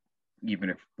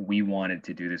even if we wanted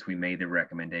to do this, we made the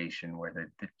recommendation where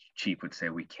the chief would say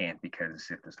we can't, because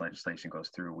if this legislation goes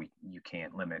through, you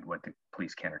can't limit what the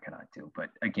police can or cannot do. But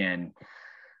again,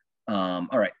 all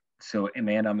right. So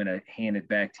Amanda, I'm going to hand it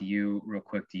back to you real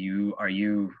quick. Are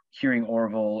you hearing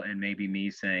Orville and maybe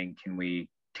me saying, can we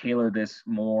tailor this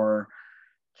more?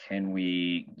 Can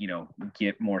we,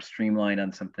 get more streamlined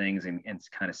on some things and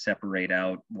kind of separate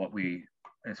out what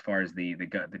as far as the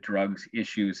drugs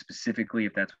issues specifically,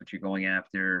 if that's what you're going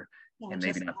after, and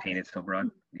maybe not paint it so broad?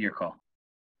 Your call.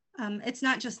 It's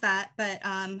not just that, but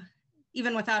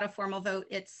even without a formal vote,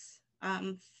 it's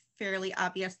fairly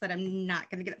obvious that I'm not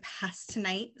going to get it passed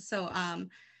tonight. So, I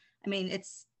mean,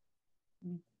 it's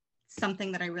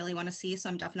something that I really want to see. So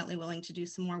I'm definitely willing to do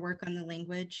some more work on the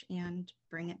language and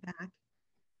bring it back.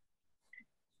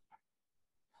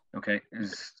 Okay.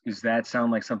 Does that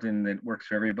sound like something that works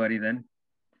for everybody then?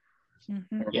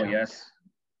 Mm-hmm. Orville, yes.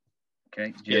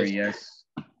 Okay. Jerry, yes.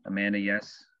 Amanda,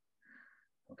 yes.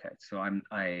 Okay. So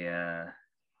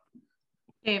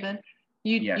David,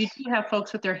 yes. you do have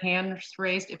folks with their hands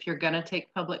raised if you're going to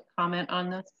take public comment on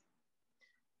this.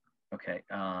 Okay.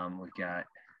 We've got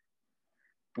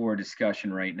board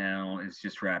discussion right now is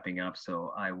just wrapping up.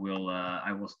 So I will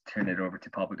turn it over to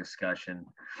public discussion.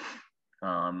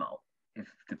 If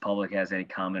the public has any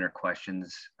comment or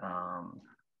questions,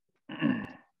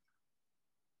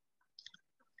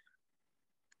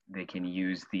 they can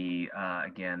use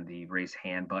again, the raise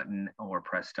hand button or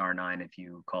press *9 if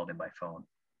you called in by phone.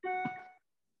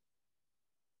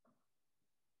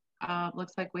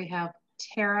 Looks like we have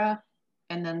Tara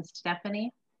and then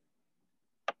Stephanie.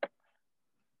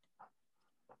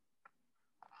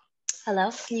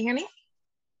 Hello, can you hear me?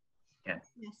 Yeah.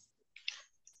 Yes.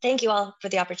 Thank you all for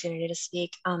the opportunity to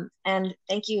speak. And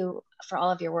thank you for all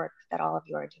of your work that all of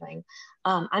you are doing.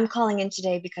 I'm calling in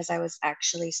today because I was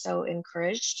actually so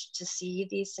encouraged to see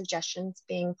these suggestions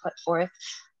being put forth.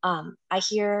 I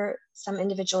hear some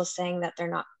individuals saying that they're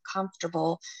not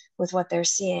comfortable with what they're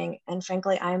seeing. And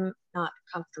frankly, I'm not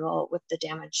comfortable with the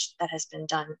damage that has been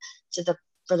done to the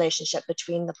relationship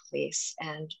between the police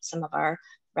and some of our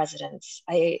residents.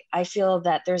 I feel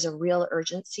that there's a real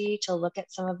urgency to look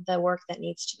at some of the work that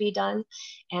needs to be done.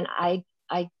 And I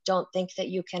don't think that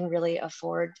you can really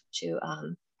afford to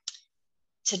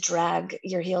drag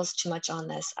your heels too much on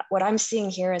this. What I'm seeing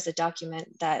here is a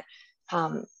document that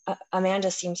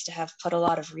Amanda seems to have put a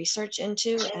lot of research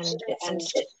into, and it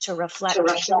seems to reflect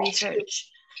the research.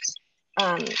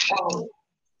 And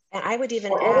I would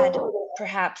even add,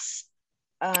 perhaps,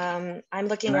 I'm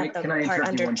looking at the part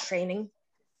under training.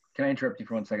 Can I interrupt you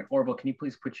for 1 second? Orville, can you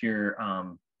please put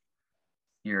and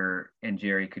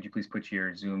Jerry, could you please put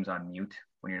your Zooms on mute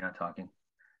when you're not talking?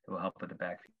 It will help with the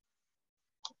back.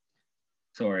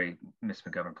 Sorry, Ms.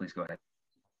 McGovern, please go ahead.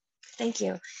 Thank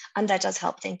you. That does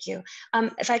help. Thank you.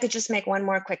 If I could just make one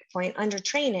more quick point. Under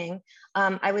training,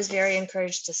 I was very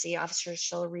encouraged to see officers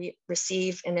shall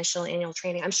receive initial annual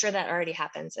training. I'm sure that already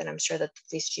happens, and I'm sure that the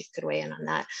police chief could weigh in on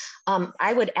that.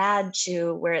 I would add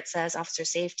to where it says officer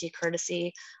safety,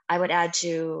 courtesy, I would add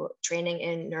to training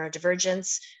in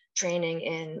neurodivergence, training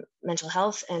in mental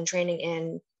health, and training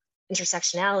in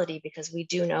intersectionality, because we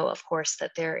do know, of course,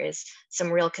 that there is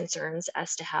some real concerns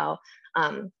as to how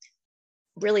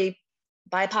really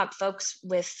BIPOC folks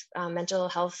with mental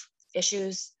health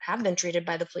issues have been treated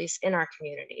by the police in our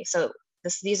community. So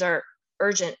these are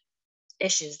urgent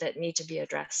issues that need to be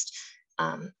addressed.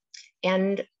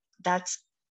 And that's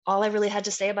all I really had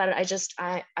to say about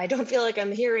it. I don't feel like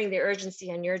I'm hearing the urgency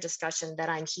in your discussion that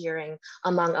I'm hearing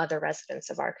among other residents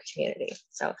of our community.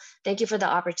 So thank you for the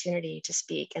opportunity to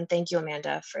speak. And thank you,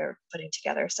 Amanda, for putting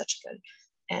together such a good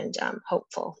and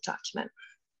hopeful document.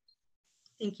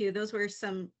 Thank you. Those were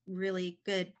some really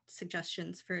good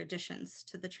suggestions for additions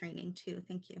to the training too.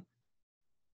 Thank you.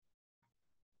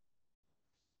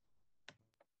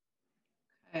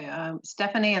 Okay,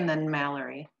 Stephanie and then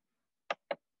Mallory.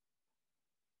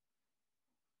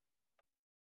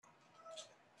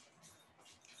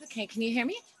 Okay, can you hear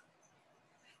me?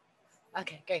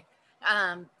 Okay, great.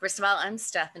 First of all, I'm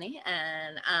Stephanie,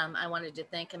 and I wanted to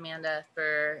thank Amanda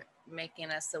for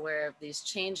making us aware of these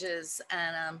changes.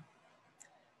 And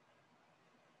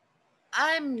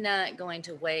I'm not going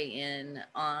to weigh in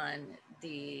on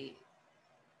the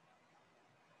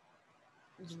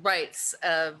rights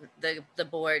of the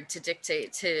board to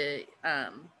dictate to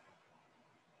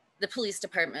the police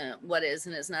department what is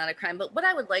and is not a crime. But what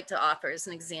I would like to offer is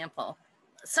an example.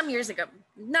 Some years ago,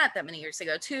 not that many years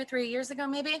ago, 2 or 3 years ago,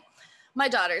 maybe, my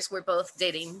daughters were both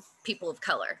dating people of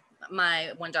color.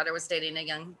 My one daughter was dating a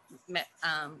young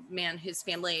man whose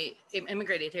family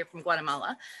immigrated here from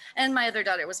Guatemala. And my other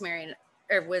daughter was married,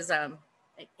 or was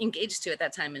engaged to at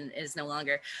that time and is no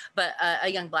longer, but a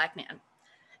young Black man.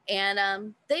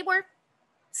 And they were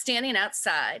standing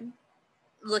outside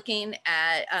looking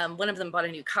at, one of them bought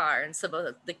a new car. And so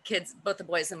both the kids, both the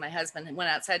boys and my husband went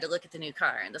outside to look at the new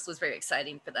car. And this was very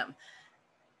exciting for them.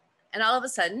 And all of a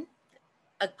sudden,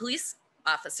 a police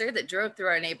officer that drove through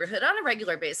our neighborhood on a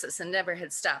regular basis and never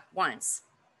had stopped once,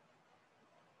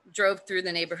 drove through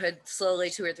the neighborhood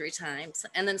slowly 2 or 3 times,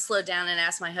 and then slowed down and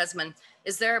asked my husband,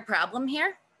 "Is there a problem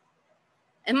here?"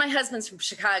 And my husband's from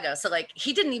Chicago. So like,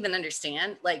 he didn't even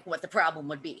understand like what the problem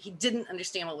would be. He didn't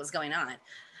understand what was going on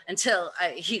until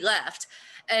he left.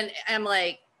 And I'm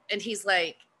like, and he's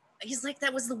like,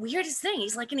 that was the weirdest thing.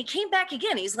 He's like, and he came back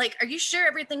again. He's like, "Are you sure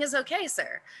everything is okay,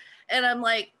 sir?" And I'm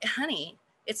like, "Honey,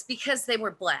 it's because they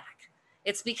were Black.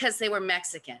 It's because they were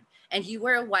Mexican and you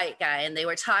were a white guy and they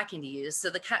were talking to you." So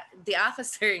the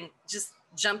officer just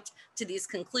jumped to these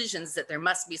conclusions that there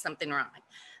must be something wrong.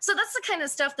 So that's the kind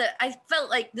of stuff that I felt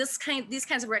like these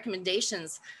kinds of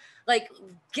recommendations, like,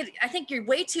 I think you're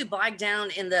way too bogged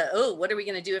down in the, oh, what are we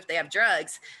going to do if they have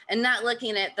drugs? And not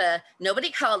looking at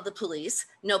nobody called the police.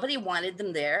 Nobody wanted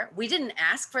them there. We didn't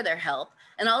ask for their help.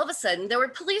 And all of a sudden there were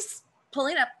police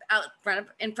pulling up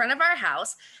in front of our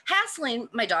house, hassling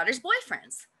my daughter's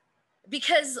boyfriends.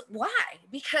 Because why?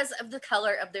 Because of the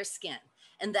color of their skin.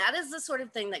 And that is the sort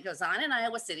of thing that goes on in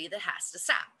Iowa City that has to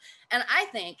stop. And I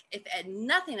think, if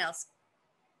nothing else,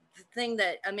 the thing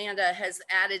that Amanda has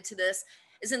added to this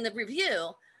is in the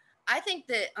review. I think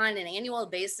that on an annual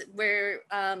basis, where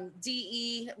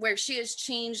DE, where she has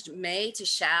changed may to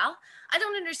shall, I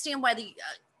don't understand why the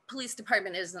police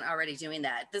department isn't already doing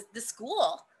that. The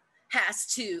school has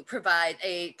to provide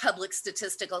a public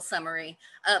statistical summary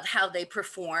of how they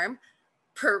perform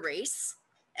per race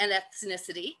and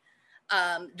ethnicity.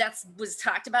 That was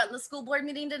talked about in the school board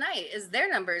meeting tonight, is their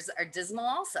numbers are dismal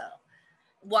also.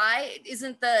 Why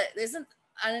isn't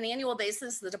on an annual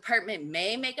basis, the department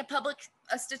may make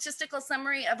a statistical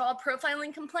summary of all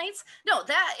profiling complaints? No,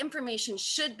 that information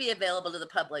should be available to the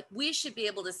public. We should be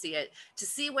able to see it, to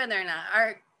see whether or not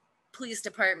our police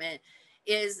department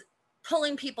is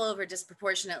pulling people over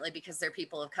disproportionately because they're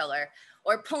people of color,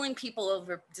 or pulling people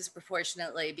over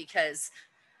disproportionately because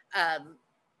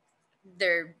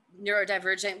they're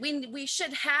neurodivergent. We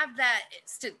should have that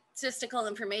statistical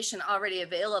information already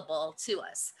available to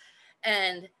us.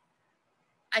 And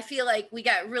I feel like we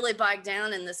got really bogged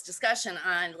down in this discussion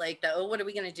on like oh, what are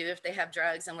we going to do if they have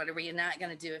drugs, and what are we not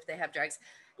going to do if they have drugs?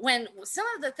 When some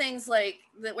of the things like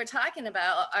that we're talking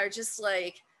about are just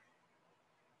like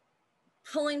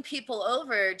pulling people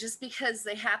over just because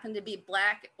they happen to be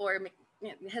Black or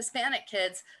Hispanic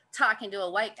kids talking to a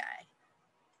white guy.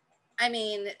 I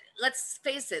mean, let's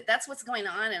face it, that's what's going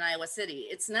on in Iowa City.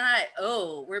 It's not,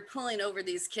 oh, we're pulling over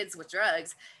these kids with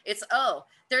drugs. It's, oh,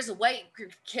 there's a white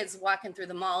group of kids walking through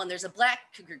the mall and there's a Black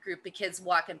group of kids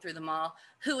walking through the mall.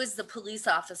 Who is the police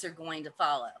officer going to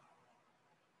follow?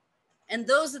 And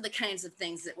those are the kinds of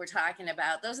things that we're talking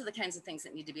about. Those are the kinds of things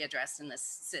that need to be addressed in this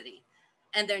city.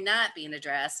 And they're not being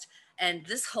addressed. And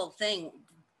this whole thing,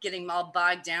 getting all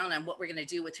bogged down on what we're going to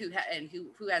do with who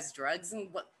has drugs and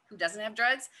who doesn't have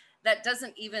drugs, that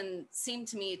doesn't even seem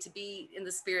to me to be in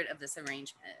the spirit of this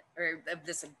arrangement or of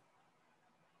this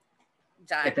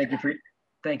dive.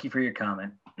 Thank you for your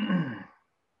comment.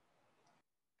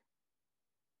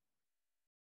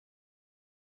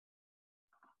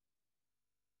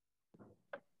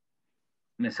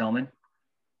 Ms. Hellman?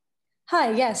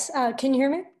 Hi, yes. Can you hear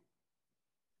me?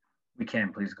 We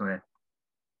can, please go ahead.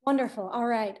 Wonderful. All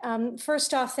right.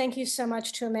 First off, thank you so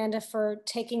much to Amanda for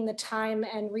taking the time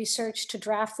and research to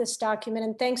draft this document.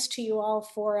 And thanks to you all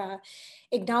for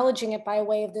acknowledging it by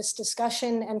way of this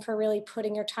discussion and for really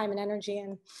putting your time and energy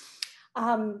in.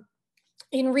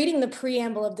 In reading the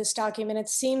preamble of this document, it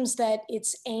seems that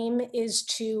its aim is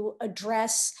to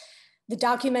address the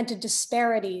documented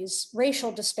disparities,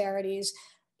 racial disparities,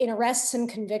 in arrests and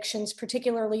convictions,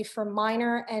 particularly for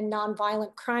minor and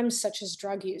nonviolent crimes such as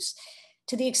drug use.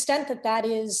 To the extent that that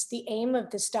is the aim of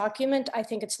this document, I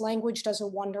think its language does a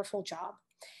wonderful job.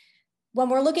 When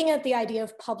we're looking at the idea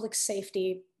of public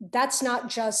safety, that's not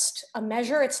just a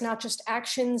measure, it's not just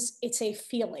actions, it's a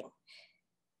feeling.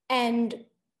 And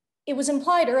it was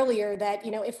implied earlier that,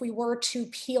 you know, if we were to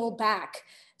peel back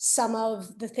some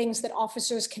of the things that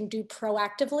officers can do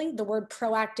proactively, the word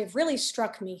proactive really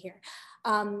struck me here.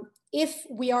 If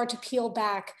we are to peel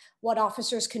back what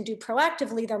officers can do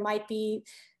proactively, there might be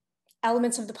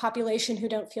elements of the population who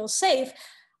don't feel safe.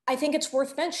 I think it's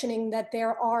worth mentioning that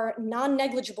there are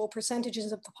non-negligible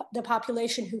percentages of the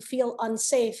population who feel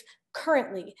unsafe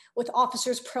currently, with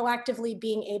officers proactively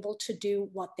being able to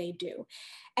do what they do.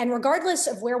 And regardless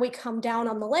of where we come down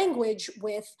on the language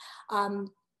with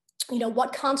you know,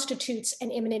 what constitutes an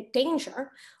imminent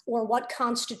danger or what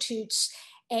constitutes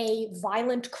a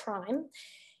violent crime,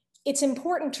 it's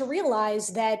important to realize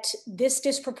that this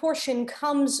disproportion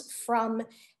comes from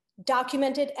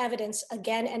documented evidence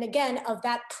again and again of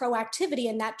that proactivity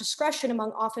and that discretion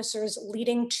among officers,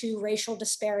 leading to racial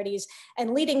disparities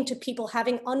and leading to people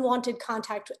having unwanted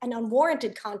contact and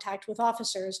unwarranted contact with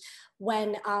officers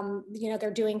when you know,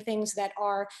 they're doing things that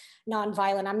are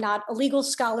nonviolent. I'm not a legal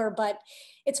scholar, but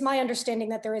it's my understanding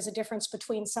that there is a difference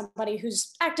between somebody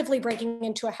who's actively breaking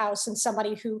into a house and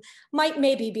somebody who might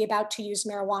maybe be about to use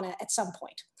marijuana at some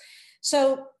point.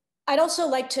 So I'd also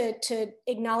like to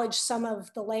acknowledge some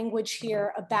of the language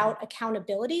here about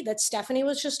accountability that Stephanie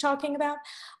was just talking about.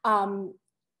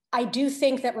 I do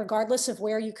think that regardless of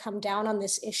where you come down on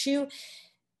this issue,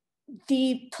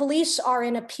 the police are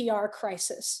in a PR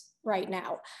crisis right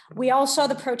now. We all saw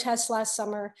the protests last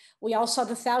summer. We all saw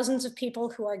the thousands of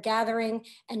people who are gathering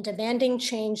and demanding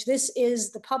change. This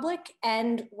is the public,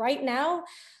 and right now,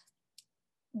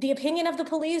 the opinion of the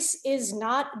police is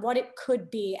not what it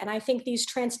could be. And I think these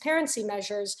transparency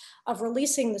measures of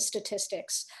releasing the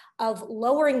statistics, of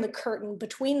lowering the curtain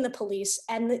between the police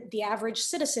and the average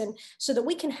citizen so that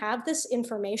we can have this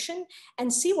information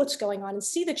and see what's going on and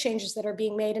see the changes that are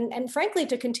being made. And frankly,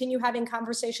 to continue having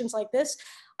conversations like this,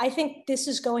 I think this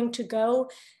is going to go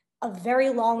a very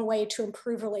long way to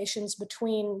improve relations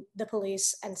between the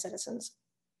police and citizens.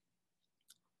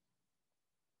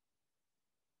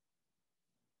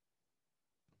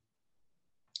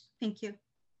 Thank you.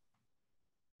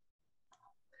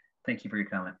 Thank you for your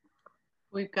comment.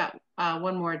 We've got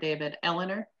one more, David.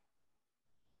 Eleanor.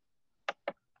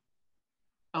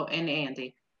 Oh, and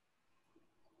Andy.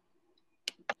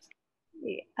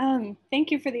 Thank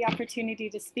you for the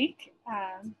opportunity to speak.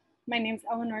 My name is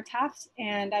Eleanor Taft,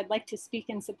 and I'd like to speak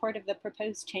in support of the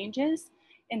proposed changes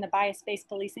in the bias-based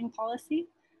policing policy.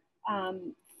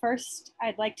 First,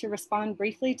 I'd like to respond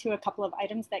briefly to a couple of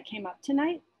items that came up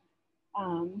tonight.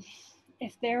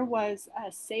 If there was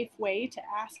a safe way to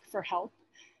ask for help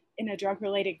in a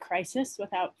drug-related crisis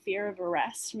without fear of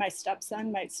arrest, my stepson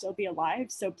might still be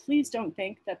alive. So please don't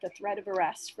think that the threat of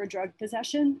arrest for drug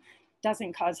possession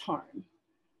doesn't cause harm.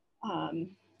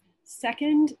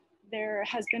 Second, there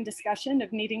has been discussion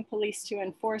of needing police to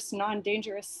enforce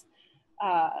non-dangerous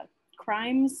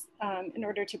crimes in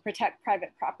order to protect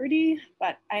private property,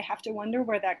 but I have to wonder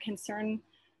where that concern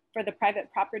for the private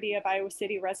property of Iowa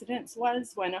City residents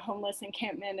was when a homeless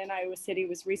encampment in Iowa City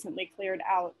was recently cleared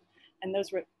out and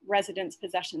those residents'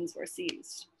 possessions were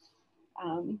seized.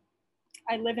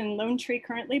 I live in Lone Tree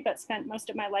currently, but spent most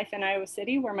of my life in Iowa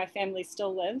City where my family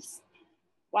still lives.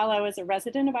 While I was a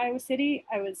resident of Iowa City,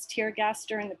 I was tear gassed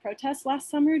during the protests last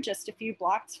summer, just a few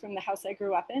blocks from the house I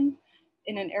grew up in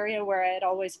an area where I had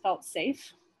always felt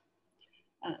safe.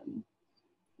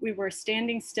 We were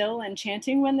standing still and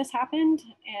chanting when this happened,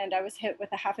 and I was hit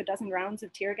with a half a dozen rounds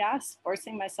of tear gas,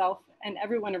 forcing myself and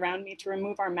everyone around me to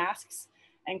remove our masks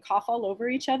and cough all over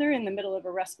each other in the middle of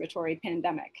a respiratory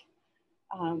pandemic.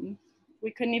 We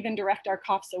couldn't even direct our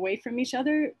coughs away from each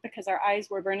other because our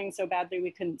eyes were burning so badly we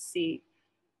couldn't see.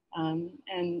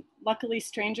 And luckily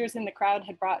strangers in the crowd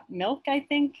had brought milk, I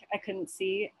think, I couldn't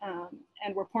see,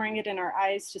 and were pouring it in our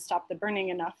eyes to stop the burning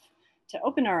enough to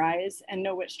open our eyes and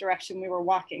know which direction we were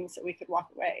walking so we could walk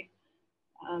away.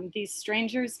 These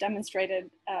strangers demonstrated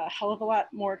a hell of a lot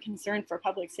more concern for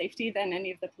public safety than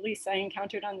any of the police I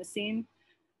encountered on the scene.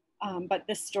 But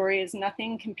this story is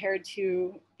nothing compared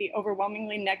to the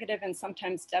overwhelmingly negative and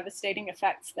sometimes devastating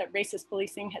effects that racist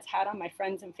policing has had on my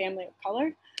friends and family of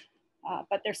color.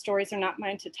 But their stories are not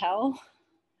mine to tell.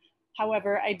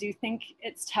 However, I do think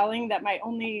it's telling that my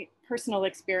only personal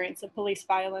experience of police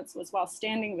violence was while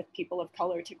standing with people of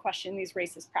color to question these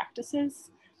racist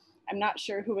practices. I'm not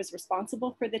sure who was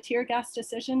responsible for the tear gas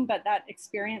decision, but that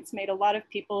experience made a lot of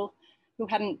people who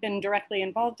hadn't been directly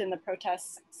involved in the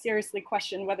protests seriously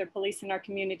question whether police in our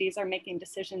communities are making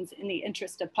decisions in the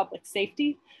interest of public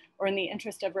safety or in the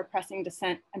interest of repressing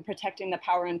dissent and protecting the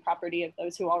power and property of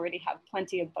those who already have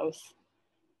plenty of both.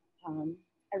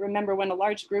 I remember when a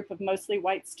large group of mostly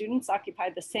white students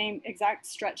occupied the same exact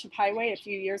stretch of highway a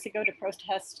few years ago to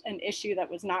protest an issue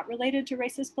that was not related to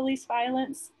racist police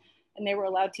violence, and they were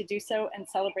allowed to do so and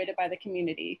celebrated by the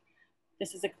community.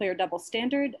 This is a clear double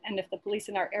standard, and if the police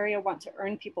in our area want to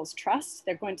earn people's trust,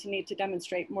 they're going to need to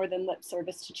demonstrate more than lip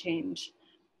service to change.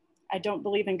 I don't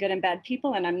believe in good and bad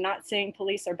people, and I'm not saying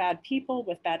police are bad people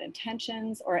with bad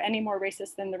intentions or any more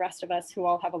racist than the rest of us who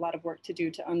all have a lot of work to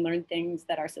do to unlearn things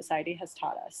that our society has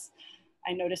taught us.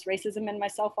 I notice racism in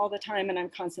myself all the time, and I'm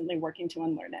constantly working to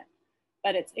unlearn it.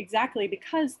 But it's exactly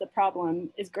because the problem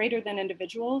is greater than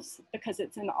individuals, because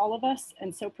it's in all of us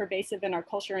and so pervasive in our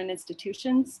culture and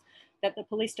institutions, that the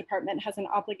police department has an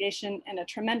obligation and a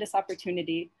tremendous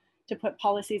opportunity to put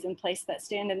policies in place that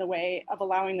stand in the way of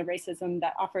allowing the racism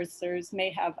that officers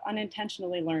may have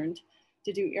unintentionally learned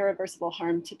to do irreversible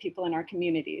harm to people in our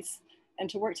communities, and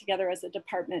to work together as a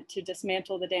department to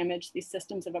dismantle the damage these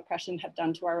systems of oppression have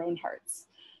done to our own hearts.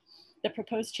 The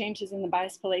proposed changes in the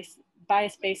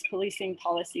bias-based policing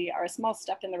policy are a small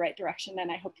step in the right direction,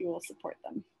 and I hope you will support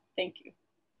them. Thank you.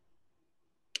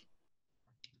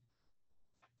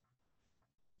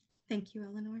 Thank you,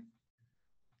 Eleanor.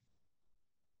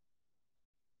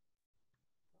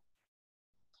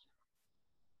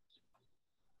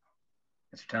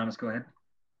 Mr. Thomas, go ahead.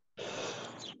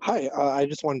 Hi, I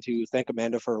just wanted to thank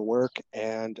Amanda for her work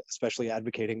and especially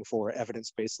advocating for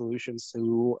evidence-based solutions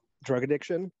to drug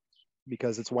addiction,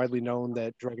 because it's widely known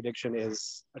that drug addiction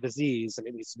is a disease and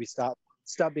it needs to be stop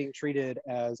being treated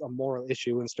as a moral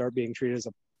issue and start being treated as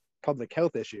a public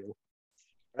health issue.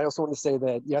 I also want to say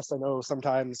that, yes, I know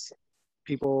sometimes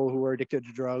people who are addicted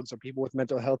to drugs or people with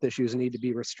mental health issues need to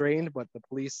be restrained, but the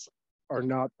police are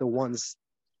not the ones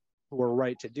who are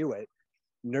right to do it.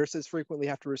 Nurses frequently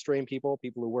have to restrain people.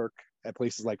 People who work at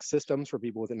places like systems for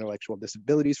people with intellectual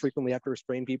disabilities frequently have to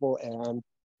restrain people, and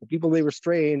the people they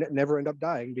restrain never end up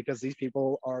dying because these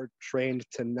people are trained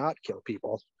to not kill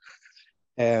people.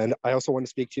 And I also want to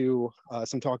speak to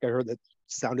some talk I heard that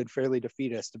sounded fairly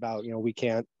defeatist about, we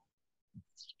can't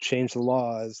change the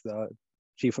laws, the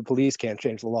chief of police can't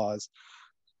change the laws,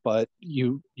 but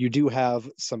you do have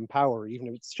some power, even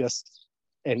if it's just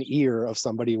an ear of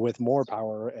somebody with more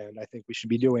power. And I think we should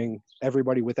be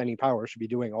everybody with any power should be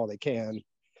doing all they can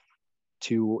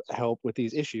to help with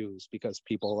these issues, because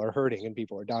people are hurting and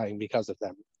people are dying because of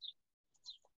them.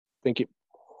 Thank you.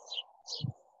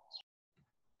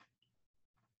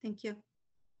 Thank you.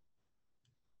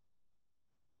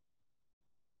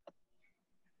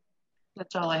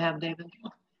 That's all I have, David.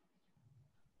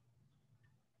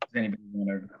 Does anybody want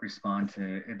to respond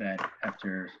to that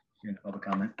after hearing the public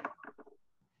comment?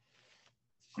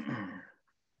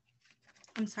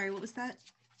 I'm sorry, what was that?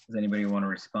 Does anybody want to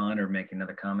respond or make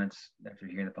another comments after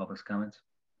hearing the public's comments?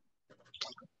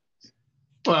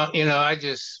 Well, I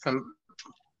just, from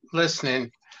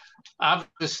listening,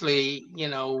 obviously,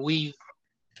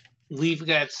 we've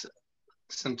got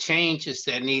some changes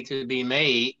that need to be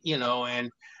made,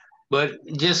 but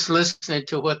just listening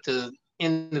to what the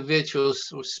individuals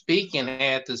who were speaking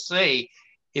had to say,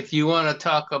 if you want to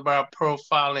talk about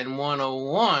profiling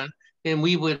 101, then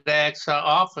we would ask our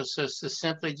officers to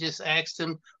simply just ask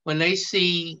them, when they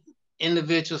see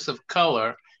individuals of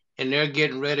color and they're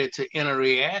getting ready to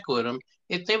interact with them,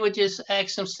 if they would just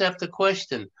ask themselves the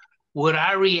question, would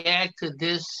I react to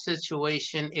this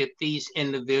situation if these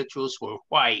individuals were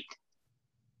white?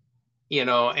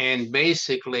 And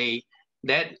basically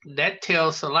that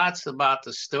tells a lot about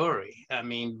the story. I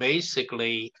mean,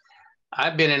 basically,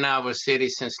 I've been in our city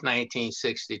since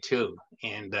 1962,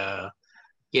 and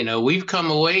we've come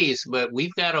a ways, but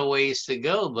we've got a ways to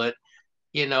go. But,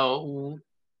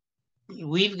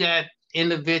 we've got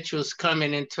individuals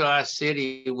coming into our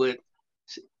city with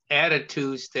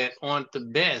attitudes that aren't the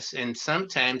best. And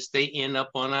sometimes they end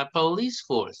up on our police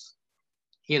force,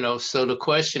 so the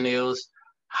question is,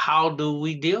 how do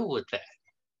we deal with that?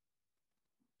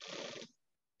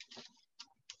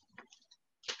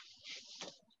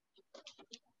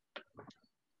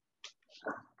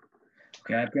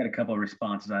 Okay, I've got a couple of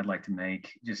responses I'd like to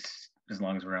make, just as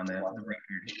long as we're on the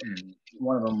record. And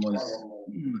one of them was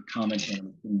a comment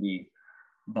that can be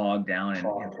bogged down in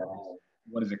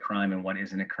what is a crime and what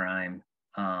isn't a crime.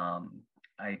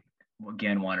 I,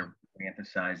 again, want to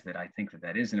emphasize that I think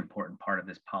that is an important part of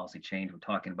this policy change we're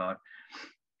talking about.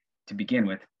 To begin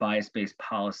with, bias-based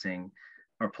policing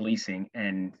or policing.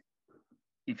 And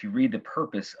if you read the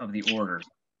purpose of the order,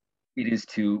 it is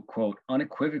to, quote,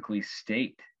 unequivocally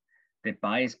state that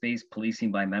bias-based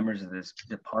policing by members of this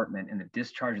department in the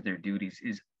discharge of their duties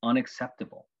is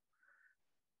unacceptable.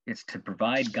 It's to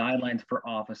provide guidelines for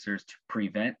officers to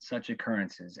prevent such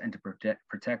occurrences and to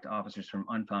protect officers from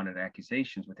unfounded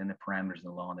accusations within the parameters of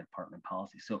the law and the department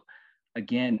policy. So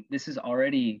again, this is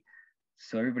already,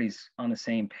 so everybody's on the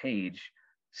same page,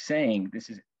 saying this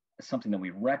is something that we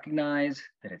recognize,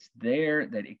 that it's there,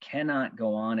 that it cannot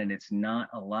go on, and it's not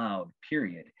allowed,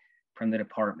 period, from the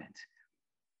department.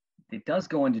 It does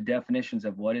go into definitions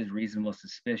of what is reasonable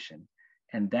suspicion.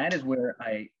 And that is where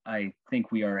I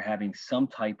think we are having some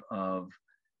type of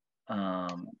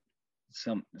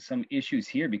some issues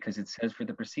here, because it says for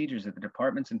the procedures that the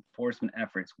department's enforcement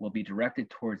efforts will be directed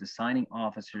towards assigning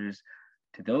officers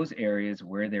to those areas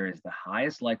where there is the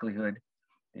highest likelihood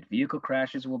that vehicle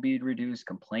crashes will be reduced,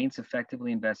 complaints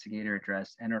effectively investigated or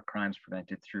addressed, and or crimes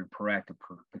prevented through proactive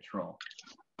patrol.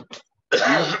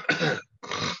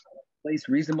 Place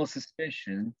reasonable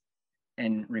suspicion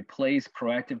and replace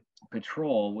proactive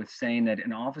patrol with saying that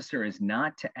an officer is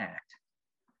not to act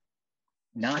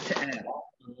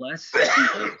unless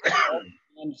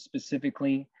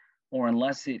specifically, or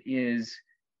unless it is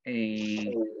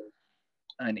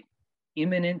an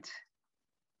imminent,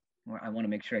 I want to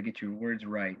make sure I get your words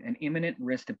right, an imminent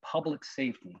risk to public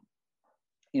safety,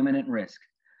 imminent risk.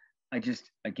 I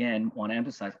just, again, want to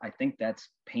emphasize, I think that's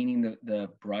painting the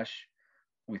brush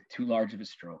with too large of a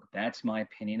stroke. That's my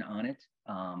opinion on it.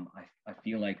 I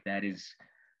feel like that is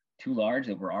too large,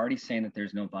 that we're already saying that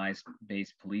there's no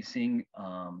bias-based policing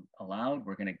allowed.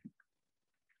 We're going to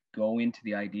go into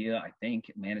the idea, I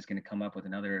think Amanda's going to come up with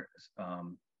another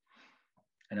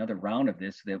round of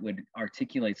this that would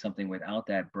articulate something without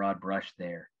that broad brush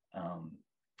there.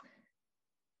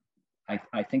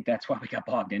 I think that's why we got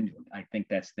bogged into it. I think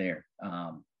that's there.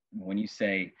 When you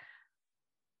say,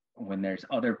 when there's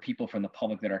other people from the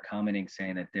public that are commenting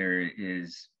saying that there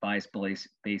is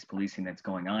bias-based policing that's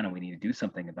going on and we need to do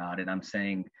something about it, I'm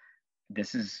saying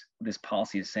this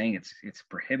policy is saying it's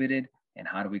prohibited, and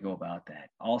how do we go about that?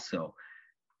 Also,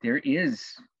 there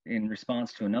is, in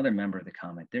response to another member of the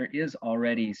comment, there is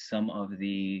already some of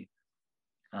the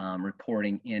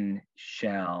reporting in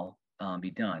shall be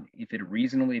done. If it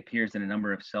reasonably appears that a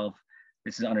number of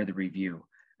this is under the review.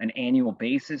 An annual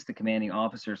basis, the commanding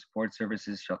officer of support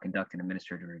services shall conduct an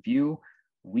administrative review.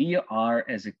 We are,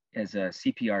 as a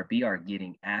CPRB, are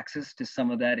getting access to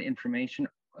some of that information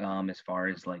as far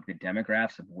as like the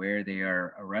demographics of where they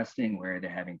are arresting, where they're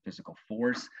having physical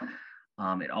force.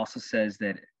 It also says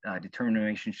that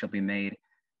determination shall be made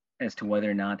as to whether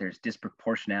or not there's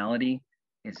disproportionality.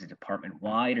 Is it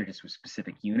department-wide or just with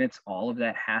specific units? All of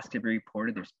that has to be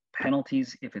reported. There's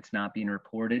penalties if it's not being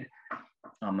reported.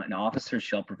 An officer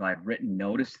shall provide written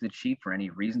notice to the chief for any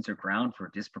reasons or ground for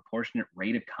a disproportionate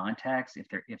rate of contacts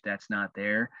if that's not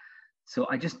there. So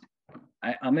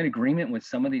I'm in agreement with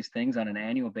some of these things on an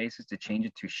annual basis to change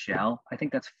it to shall. I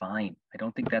think that's fine. I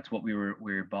don't think that's what we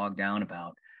were bogged down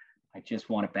about. I just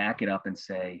want to back it up and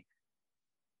say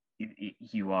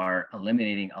you are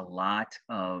eliminating a lot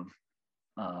of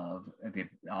the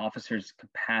officer's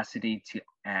capacity to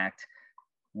act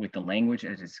with the language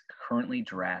as is currently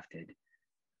drafted,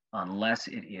 unless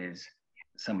it is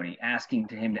somebody asking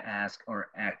him to ask or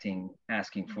asking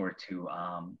for it to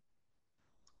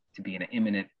be an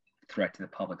imminent threat to the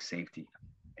public safety.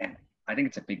 And I think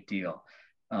it's a big deal.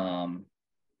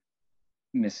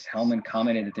 Ms. Hellman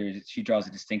commented that she draws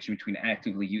a distinction between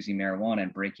actively using marijuana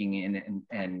and breaking in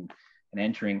and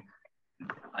entering.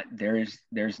 There's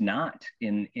not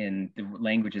in the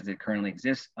languages that currently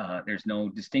exist. There's no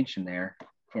distinction there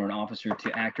for an officer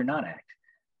to act or not act.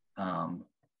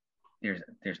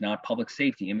 There's not public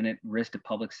safety, imminent risk to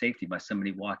public safety by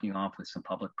somebody walking off with some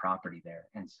public property there.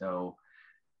 And so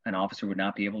an officer would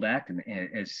not be able to act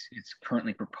as it's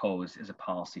currently proposed as a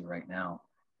policy right now.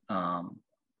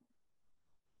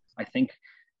 I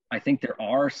think there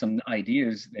are some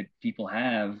ideas that people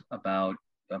have about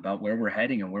where we're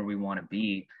heading and where we want to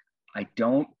be. I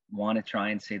don't want to try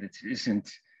and say that this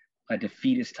isn't a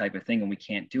defeatist type of thing and we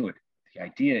can't do it. The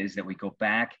idea is that we go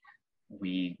back,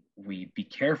 we be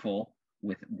careful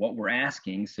with what we're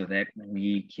asking so that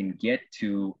we can get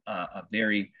to a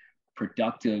very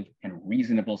productive and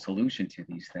reasonable solution to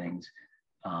these things.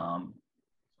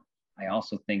 I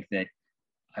also think that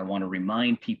I want to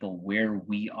remind people where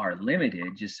we are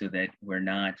limited, just so that we're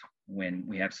not, when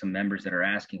we have some members that are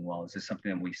asking, well, is this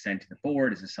something that we send to the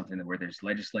board? Is this something that where there's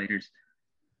legislators?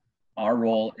 Our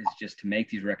role is just to make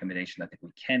these recommendations. I think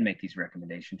we can make these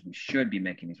recommendations. We should be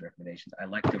making these recommendations. I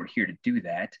like that we're here to do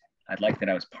that. I'd like that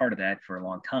I was part of that for a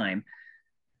long time.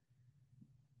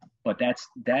 But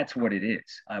that's what it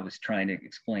is. I was trying to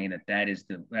explain that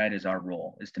is our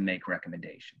role, is to make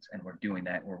recommendations, and we're doing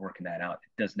that. We're working that out.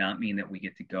 It does not mean that we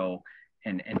get to go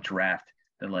and draft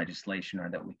the legislation, or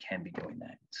that we can be doing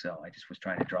that. So I just was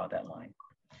trying to draw that line.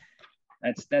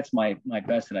 That's my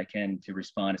best that I can to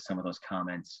respond to some of those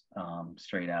comments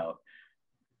straight out.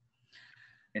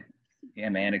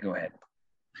 Amanda, go ahead.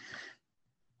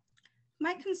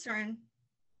 My concern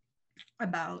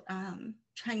about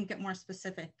trying to get more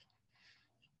specific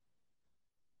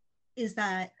is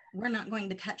that we're not going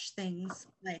to catch things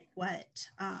like what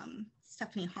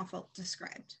Stephanie Hoffelt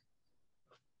described.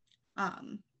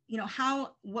 You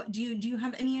know, what do you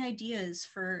have any ideas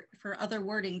for other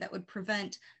wording that would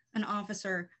prevent an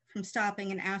officer from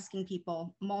stopping and asking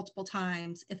people multiple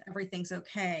times if everything's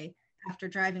okay after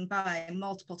driving by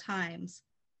multiple times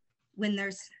when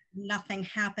there's nothing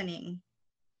happening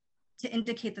to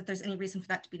indicate that there's any reason for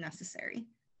that to be necessary?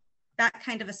 That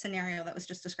kind of a scenario that was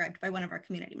just described by one of our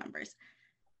community members.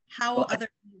 How other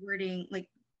wording, like,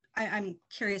 I'm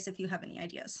curious if you have any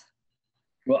ideas.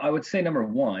 Well, I would say number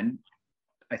one,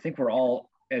 I think we're all,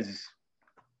 as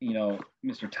you know,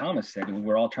 Mr. Thomas said,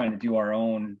 we're all trying to do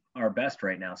our best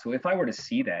right now. So if I were to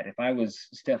see that, if I was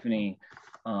Stephanie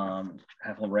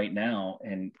Heffel right now,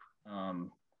 and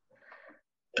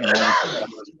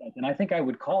I think I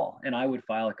would call and I would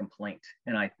file a complaint.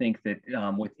 And I think that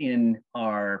within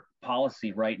our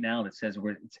policy right now that says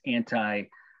it's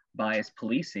anti-bias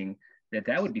policing,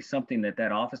 that would be something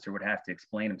that officer would have to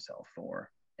explain himself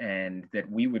for, and that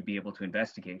we would be able to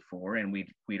investigate for, and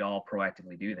we'd all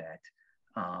proactively do that.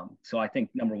 So I think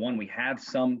number one, we have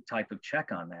some type of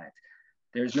check on that.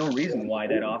 There's no reason why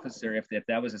that officer, if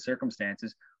that was the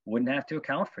circumstances, wouldn't have to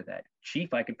account for that.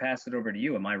 Chief, I could pass it over to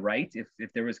you. Am I right?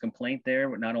 If there was complaint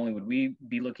there, not only would we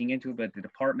be looking into it, but the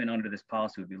department under this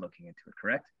policy would be looking into it,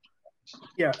 correct?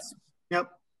 Yes.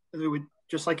 Yep. It would,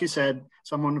 just like you said,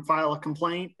 someone would file a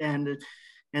complaint, and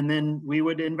then we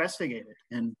would investigate it,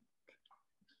 and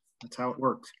that's how it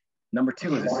works. Number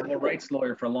two, as a civil rights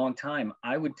lawyer for a long time,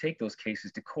 I would take those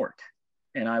cases to court,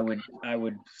 and I would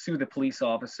sue the police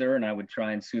officer, and I would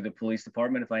try and sue the police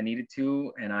department if I needed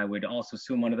to, and I would also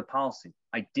sue them under the policy.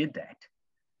 I did that,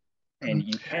 and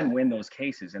you can win those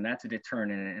cases, and that's a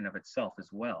deterrent in and of itself as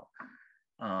well.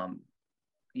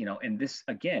 You know, and this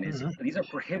again these are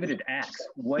prohibited acts.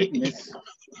 What Ms.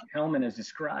 Hellman has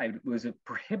described was a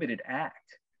prohibited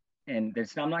act. And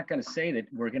I'm not going to say that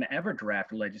we're going to ever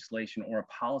draft legislation or a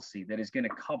policy that is going to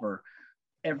cover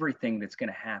everything that's going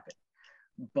to happen.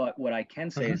 But what I can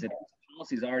say is that the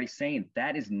policy is already saying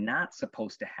that is not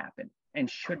supposed to happen and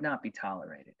should not be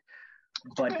tolerated.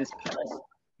 But this policy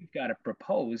we've got it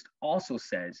proposed also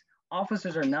says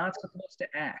officers are not supposed to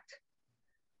act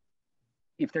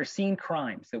if they're seeing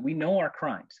crimes that we know are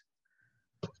crimes,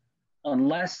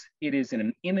 unless it is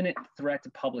an imminent threat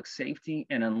to public safety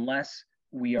and unless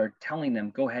we are telling them,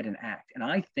 go ahead and act. And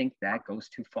I think that goes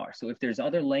too far. So if there's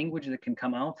other language that can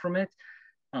come out from it,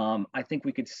 I think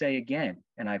we could say again,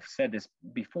 and I've said this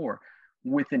before,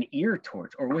 with an ear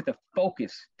towards, or with a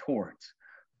focus towards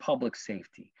public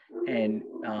safety and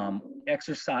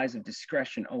exercise of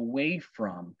discretion away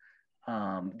from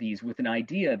these, with an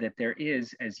idea that there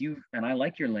is, and I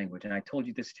like your language, and I told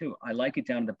you this too, I like it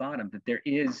down to the bottom, that there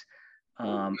is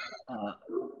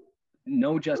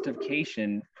no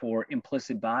justification for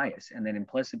implicit bias, and then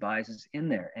implicit bias is in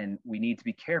there, and we need to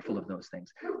be careful of those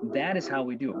things. That is how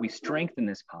we do it. We strengthen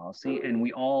this policy, and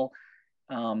we all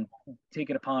take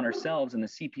it upon ourselves in the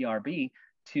CPRB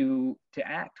to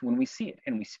act when we see it,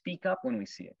 and we speak up when we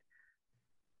see it.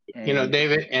 And, you know,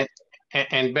 David,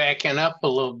 and backing up a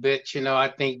little bit, you know, I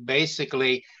think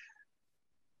basically,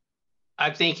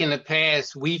 I think in the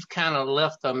past, we've kind of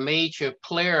left a major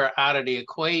player out of the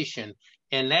equation,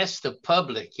 and that's the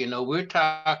public. You know, we're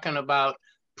talking about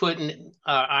putting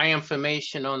our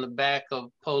information on the back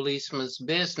of policemen's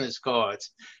business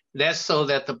cards. That's so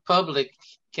that the public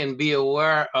can be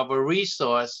aware of a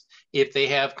resource if they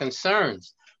have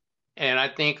concerns. And I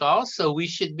think also we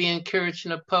should be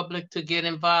encouraging the public to get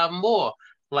involved more,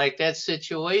 like that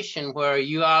situation where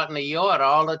you out in the yard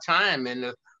all the time and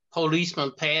the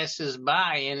policeman passes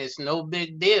by and it's no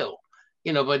big deal.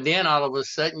 You know, but then all of a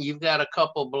sudden you've got a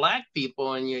couple Black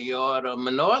people in your yard or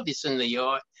minorities in the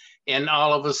yard, and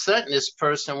all of a sudden this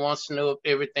person wants to know if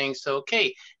everything's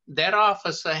okay. That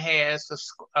officer has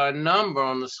a number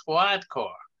on the squad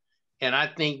car. And I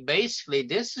think basically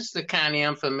this is the kind of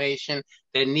information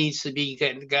that needs to be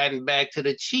gotten back to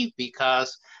the chief,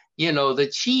 because, you know, the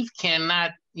chief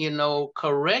cannot, you know,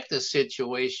 correct a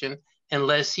situation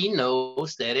unless he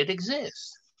knows that it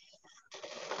exists.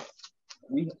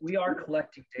 we are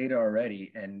collecting data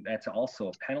already, and that's also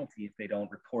a penalty if they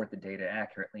don't report the data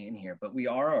accurately in here. But we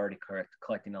are already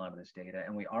collecting a lot of this data,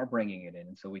 and we are bringing it in,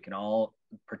 and so we can all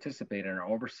participate in our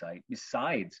oversight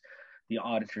besides the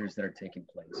auditors that are taking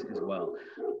place as well.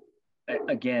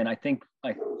 Again, I think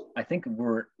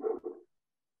we're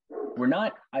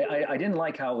not. I didn't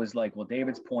like how it was like, well,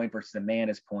 David's point versus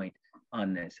Amanda's point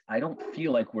on this. I don't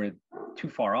feel like we're too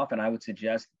far off, and I would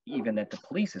suggest even that the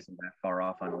police isn't that far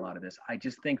off on a lot of this. I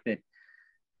just think that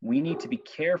we need to be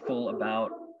careful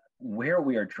about where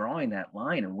we are drawing that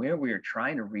line and where we are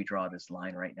trying to redraw this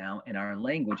line right now. And our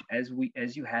language, as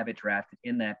you have it drafted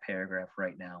in that paragraph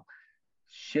right now,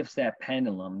 shifts that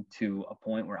pendulum to a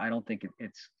point where I don't think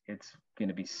it's going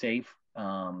to be safe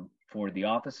for the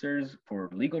officers for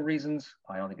legal reasons.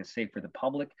 I don't think it's safe for the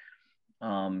public.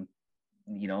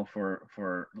 You know,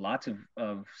 for lots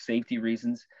of safety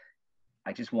reasons.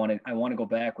 I want to go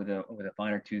back with a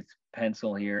finer tooth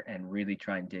pencil here and really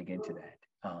try and dig into that.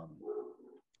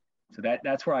 So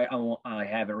that's where I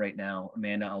have it right now.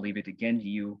 Amanda, I'll leave it again to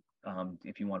you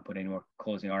if you want to put any more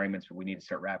closing arguments, but we need to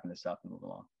start wrapping this up and move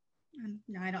along.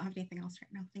 No, I don't have anything else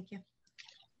right now. Thank you.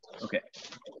 Okay,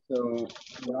 so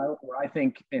what I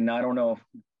think, and I don't know if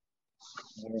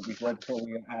before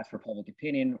we asked for public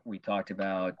opinion, we talked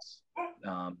about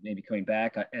maybe coming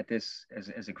back at this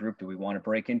as a group. Do we want to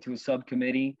break into a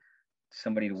subcommittee,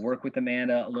 somebody to work with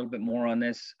Amanda a little bit more on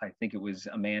this? I think it was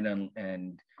Amanda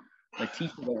and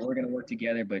Letitia that we're going to work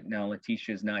together, but now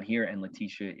Letitia is not here, and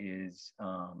Letitia is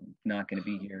not going to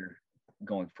be here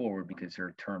going forward because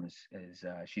her term is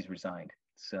she's resigned.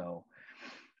 So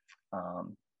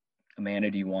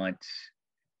Amanda, do you want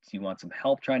some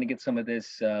help trying to get some of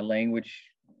this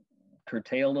language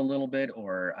curtailed a little bit?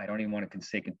 Or I don't even want to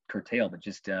say curtail, but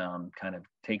just kind of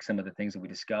take some of the things that we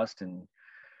discussed and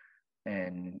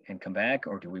come back?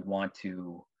 Or do we want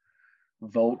to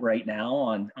vote right now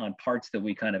on parts that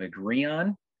we kind of agree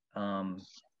on?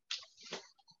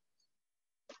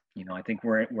 You know, I think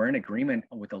we're in agreement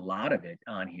with a lot of it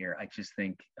on here. I just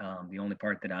think the only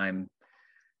part that I'm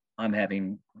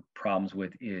having problems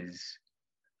with is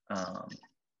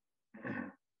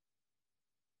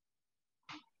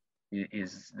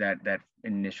that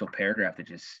initial paragraph that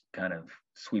just kind of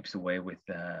sweeps away with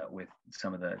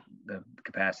some of the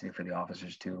capacity for the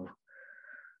officers to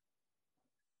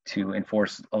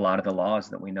enforce a lot of the laws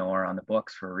that we know are on the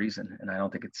books for a reason. And I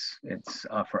don't think it's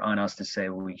on us to say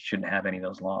we shouldn't have any of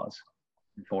those laws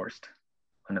enforced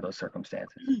under those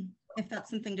circumstances. If that's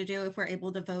something to do, if we're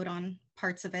able to vote on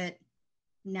parts of it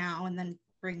now and then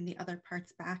bring the other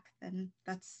parts back, then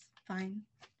that's fine.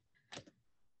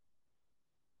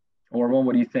 Orville,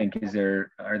 what do you think?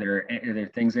 Are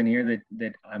there things in here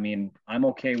that I mean, I'm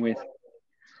okay with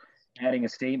adding a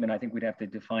statement. I think we'd have to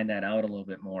define that out a little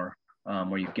bit more,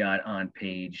 where you've got on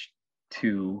page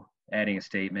 2, adding a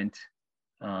statement.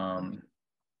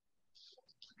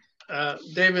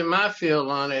 David, my feel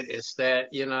on it is that,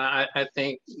 you know, I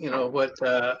think, you know, what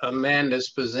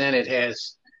Amanda's presented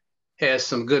has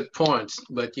some good points,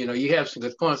 but, you know, you have some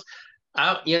good points.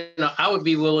 I would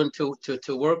be willing to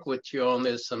work with you on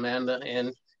this, Amanda.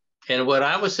 And what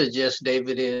I would suggest,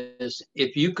 David, is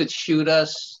if you could shoot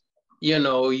us, you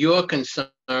know, your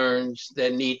concerns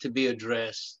that need to be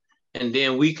addressed, and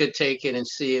then we could take it and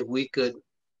see if we could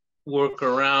work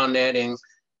around that and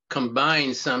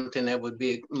combine something that would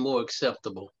be more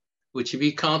acceptable. Would you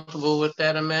be comfortable with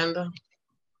that, Amanda?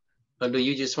 Or do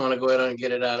you just want to go ahead and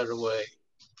get it out of the way?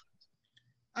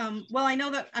 Well, I know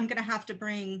that I'm going to have to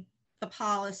bring the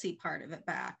policy part of it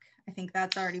back. I think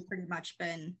that's already pretty much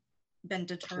been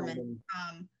determined.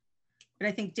 But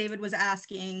I think David was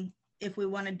asking if we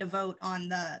wanted to vote on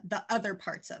the other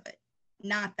parts of it,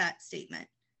 not that statement,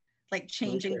 like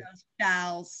changing those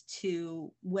shalls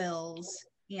to wills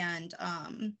and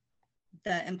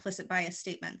the implicit bias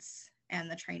statements and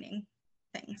the training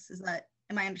things.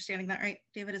 Am I understanding that right,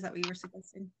 David? Is that what you were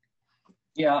suggesting?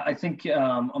 Yeah, I think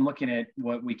I'm looking at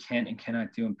what we can and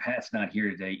cannot do, and Pat's not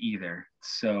here today either.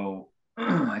 So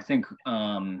I think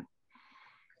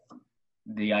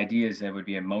the idea is there would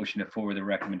be a motion to forward the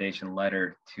recommendation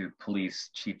letter to Police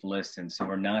Chief Liston. So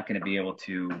we're not going to be able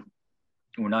to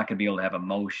have a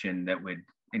motion that would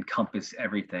encompass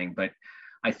everything. But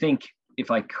I think if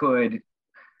I could,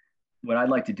 what I'd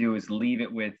like to do is leave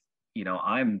it with, you know,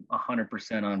 I'm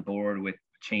 100% on board with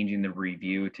changing the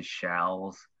review to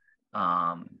shalls.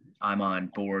 I'm on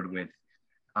board with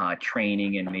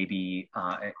training, and maybe,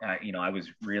 you know, I was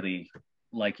really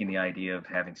liking the idea of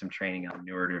having some training on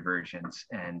neurodivergence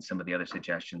and some of the other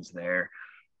suggestions there.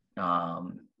 I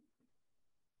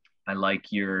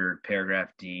like your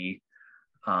paragraph D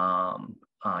on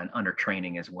under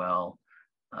training as well.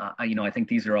 I think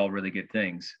these are all really good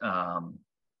things.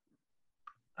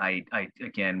 I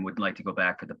again would like to go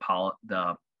back for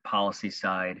the policy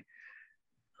side,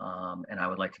 and I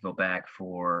would like to go back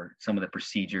for some of the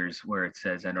procedures where it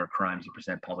says under crimes you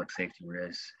present public safety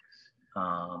risks,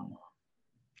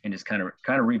 and just kind of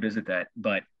revisit that.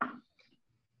 But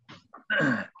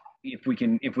if we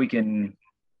can,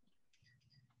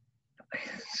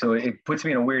 so it puts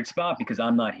me in a weird spot because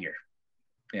I'm not here.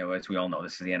 As we all know,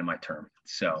 this is the end of my term.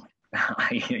 So,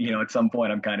 at some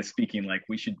point I'm kind of speaking like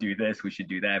we should do this, we should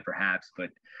do that perhaps, but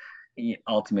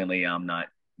ultimately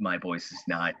my voice is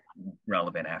not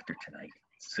relevant after tonight.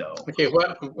 So. Okay,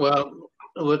 well,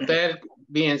 with that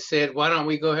being said, why don't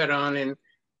we go ahead on and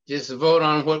just vote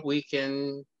on what we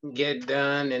can get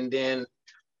done and then,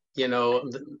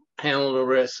 handle the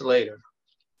rest later.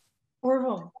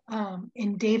 Orville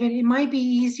and David, it might be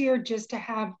easier just to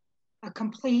have a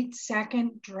complete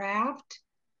second draft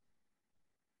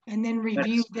and then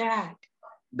review that.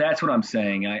 That's what I'm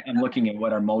saying. I'm looking at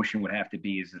what our motion would have to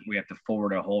be is that we have to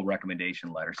forward a whole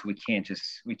recommendation letter. So we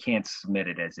can't submit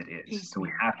it as it is. So we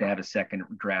have to have a second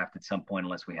draft at some point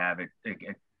unless we have a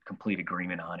complete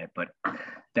agreement on it. But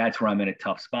that's where I'm in a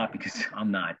tough spot because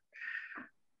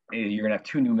you're gonna have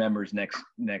 2 new members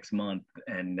next month.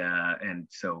 And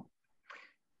so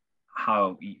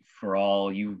how, for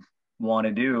all you want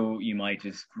to do, you might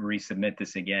just resubmit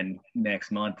this again next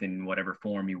month in whatever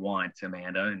form you want,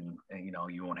 Amanda, and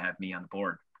you won't have me on the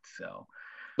board. So,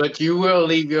 but you will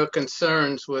leave your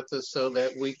concerns with us so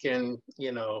that we can,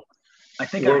 I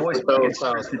think I voiced my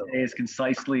concerns today as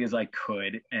concisely as I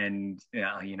could, and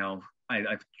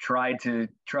I've tried to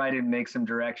make some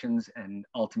directions, and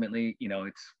ultimately,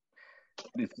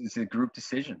 it's a group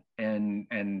decision, and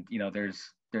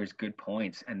there's good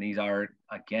points, and these are,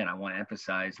 again, I want to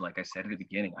emphasize, like I said at the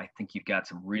beginning, I think you've got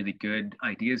some really good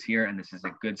ideas here, and this is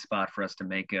a good spot for us to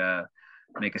make a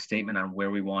statement on where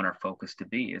we want our focus to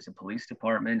be as a police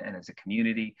department and as a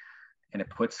community, and it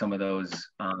puts some of those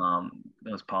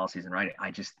policies in writing.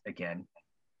 Again,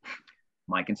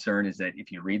 my concern is that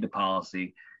if you read the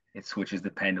policy, it switches the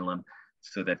pendulum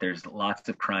so that there's lots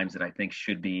of crimes that I think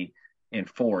should be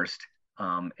enforced.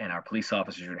 And our police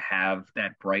officers should have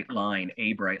that bright line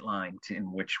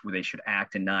in which they should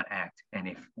act and not act. And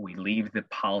if we leave the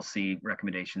policy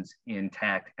recommendations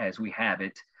intact as we have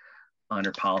it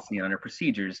under policy and under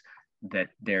procedures, that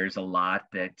there's a lot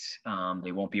that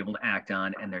they won't be able to act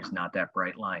on, and there's not that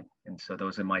bright line. And so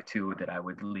those are my 2 that I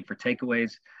would leave for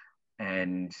takeaways.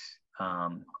 And,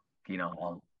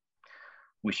 I'll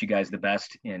wish you guys the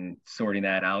best in sorting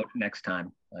that out next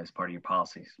time as part of your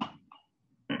policies.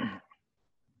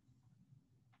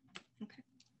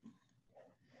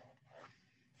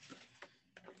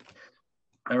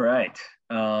 All right.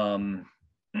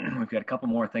 We've got a couple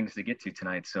more things to get to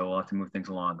tonight, so we'll have to move things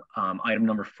along. Item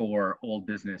number 4, old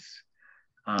business.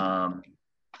 I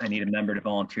need a member to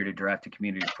volunteer to draft a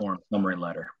community forum summary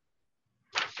letter.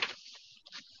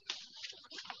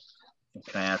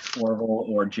 Can I ask Orville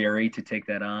or Jerry to take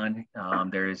that on?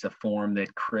 There is a form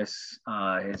that Chris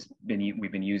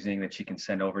we've been using that she can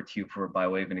send over to you by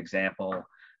way of an example.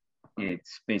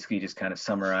 It's basically just kind of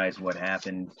summarize what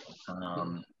happened.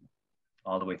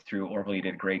 All the way through. Orville, you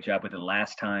did a great job with it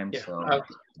last time. Yeah, so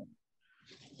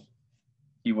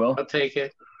you will? I'll take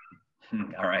it.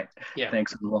 All right. Yeah.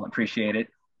 Thanks, Orville. Appreciate it.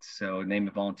 So name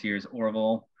of volunteers,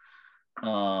 Orville.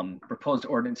 Proposed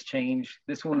ordinance change.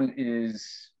 This one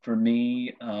is for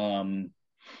me,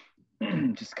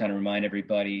 just kind of remind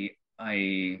everybody,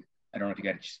 I don't know if you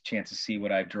got a chance to see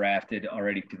what I've drafted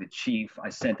already to the chief. I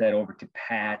sent that over to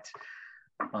Pat,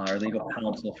 our legal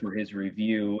counsel, for his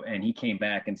review, and he came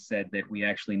back and said that we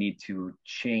actually need to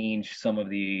change some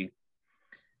of the,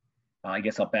 I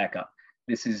guess I'll back up.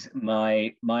 This is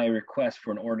my request for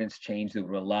an ordinance change that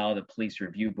would allow the police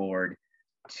review board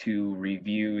to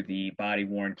review the body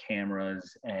worn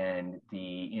cameras and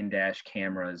the in-dash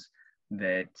cameras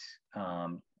that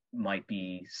might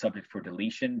be subject for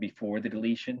deletion before the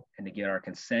deletion, and to get our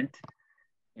consent.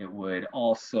 It would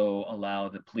also allow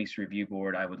the police review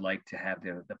board, I would like to have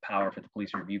the power for the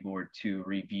police review board to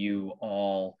review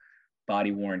all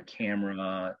body worn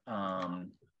camera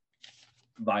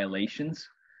violations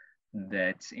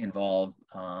that involve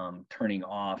turning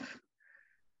off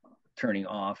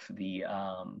the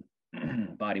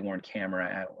body worn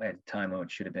camera at a time when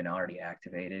it should have been already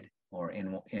activated, or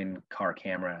in car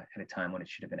camera at a time when it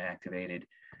should have been activated.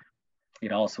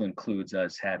 It also includes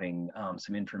us having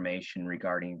some information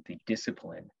regarding the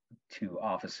discipline to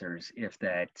officers if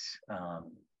that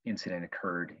incident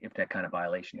occurred, if that kind of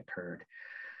violation occurred.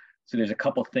 So there's a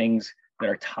couple things that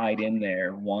are tied in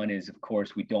there. One is, of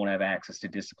course, we don't have access to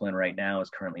discipline right now as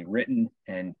currently written.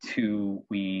 And two,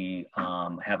 we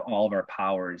have all of our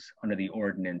powers under the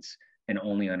ordinance and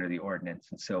only under the ordinance.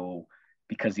 And so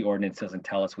because the ordinance doesn't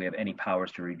tell us we have any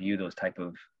powers to review those type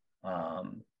of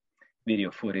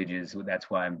video footages, that's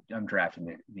why I'm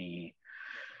drafting the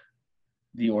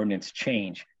ordinance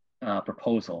change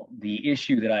proposal. The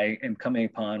issue that I am coming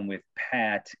upon with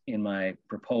Pat in my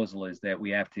proposal is that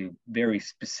we have to very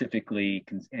specifically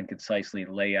and concisely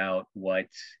lay out what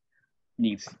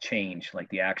needs to change, like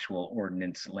the actual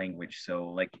ordinance language. So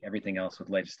like everything else with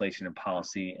legislation and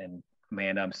policy, and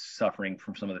Amanda, I'm suffering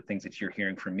from some of the things that you're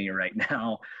hearing from me right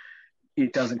now.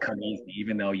 It doesn't come easy,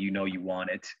 even though you know you want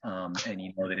it, and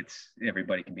you know that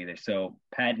everybody can be there. So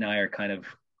Pat and I are kind of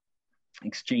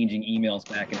exchanging emails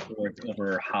back and forth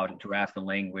over how to draft the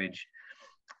language.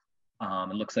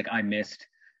 It looks like I missed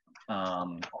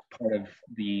part of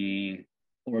the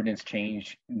ordinance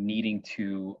change needing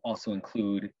to also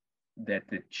include that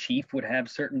the chief would have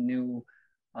certain new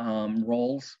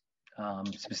roles.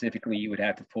 Specifically, you would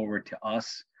have to forward to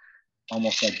us,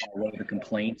 almost like by way of the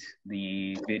complaint,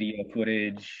 the video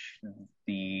footage,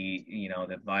 the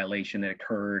violation that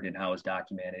occurred and how it was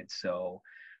documented. So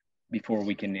before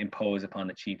we can impose upon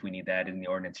the chief, we need that in the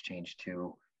ordinance change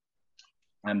too.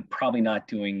 I'm probably not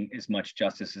doing as much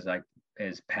justice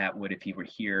as Pat would if he were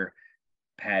here.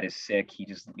 Pat is sick. He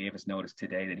just gave us notice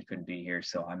today that he couldn't be here.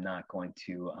 So I'm not going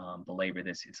to belabor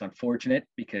this. It's unfortunate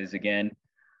because, again,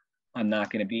 I'm not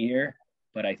going to be here,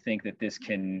 but I think that this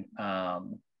can,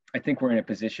 I think we're in a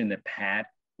position that Pat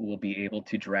will be able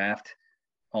to draft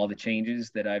all the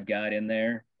changes that I've got in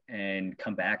there and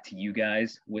come back to you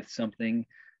guys with something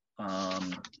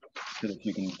so that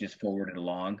you can just forward it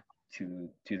along to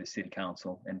the city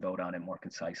council and vote on it more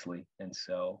concisely. And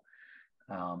so,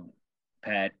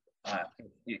 Pat,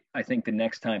 I think the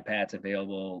next time Pat's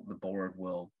available, the board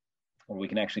will, or we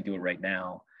can actually do it right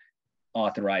now,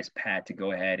 authorize Pat to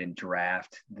go ahead and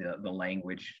draft the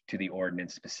language to the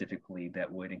ordinance specifically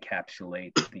that would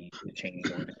encapsulate the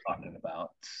changes that we've been talking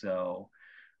about. So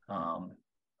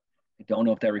I don't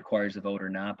know if that requires a vote or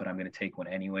not, but I'm going to take one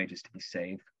anyway just to be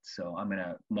safe. So I'm going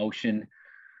to motion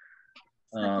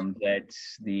that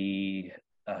the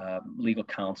legal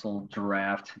counsel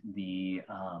draft the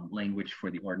language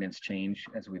for the ordinance change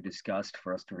as we've discussed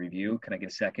for us to review. Can I get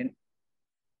a second?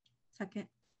 Second.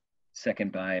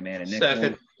 Second by Amanda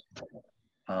Nichols.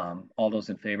 Second. All those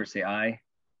in favor say aye.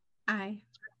 Aye.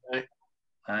 Aye.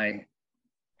 Aye.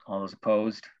 All those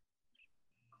opposed?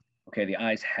 Okay, the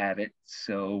ayes have it.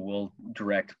 So we'll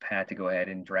direct Pat to go ahead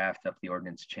and draft up the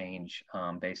ordinance change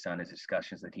based on his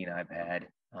discussions that he and I have had.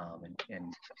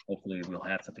 And hopefully we'll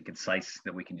have something concise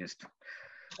that we can just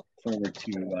forward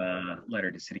to letter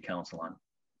to city council on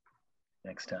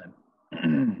next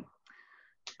time.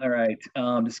 All right,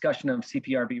 discussion of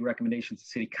CPRB recommendations to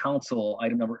city council.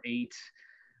 Item number 8,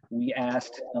 we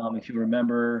asked, if you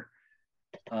remember,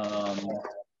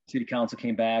 city council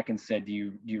came back and said, do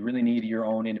you really need your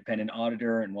own independent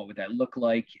auditor and what would that look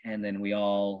like? And then we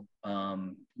all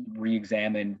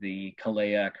re-examined the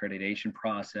CALEA accreditation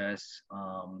process.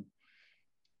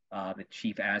 The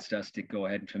chief asked us to go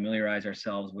ahead and familiarize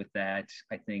ourselves with that.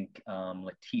 I think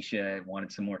Letitia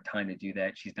wanted some more time to do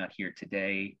that. She's not here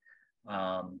today.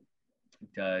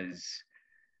 Has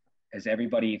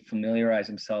everybody familiarized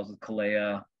themselves with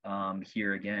CALEA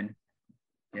here again?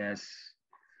 Yes.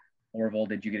 Orville,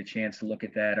 did you get a chance to look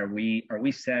at that? Are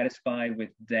we satisfied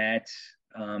with that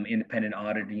independent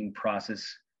auditing process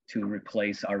to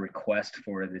replace our request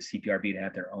for the CPRB to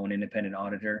have their own independent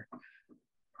auditor?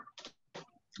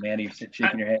 Amanda, you're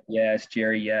shaking your head. Yes.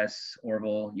 Jerry, yes.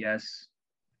 Orville, yes.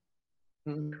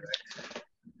 Correct.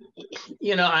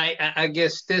 You know, I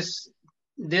guess this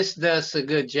does a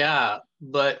good job,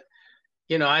 but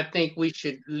you know, I think we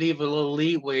should leave a little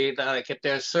leeway. Like if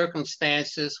there are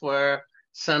circumstances where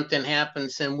something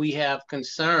happens and we have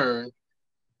concern,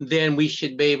 then we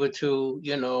should be able to,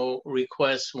 you know,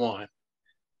 request one.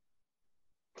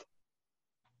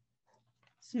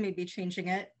 So maybe changing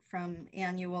it from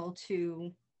annual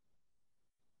to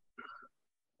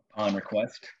on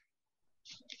request.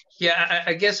 Yeah,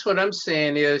 I guess what I'm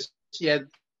saying is, yeah,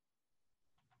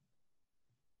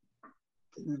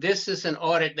 this is an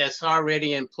audit that's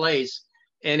already in place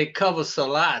and it covers a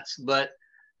lot, but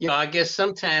you know, I guess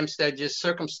sometimes there are just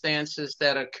circumstances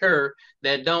that occur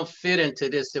that don't fit into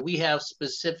this, that we have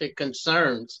specific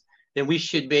concerns, then we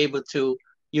should be able to,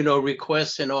 you know,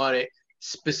 request an audit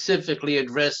specifically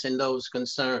addressing those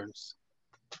concerns.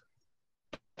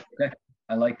 Okay,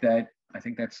 I like that. I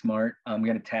think that's smart. I'm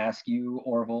going to task you,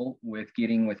 Orville, with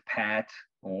getting with Pat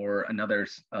or another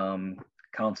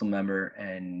council member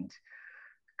and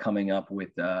coming up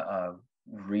with a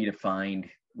redefined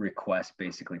request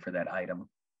basically for that item.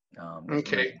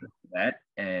 Okay. That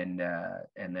and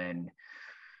then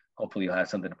hopefully you'll have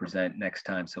something to present next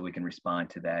time so we can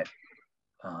respond to that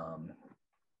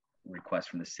request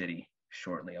from the city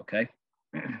shortly. Okay.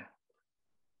 Does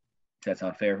that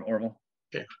sound fair, Orville?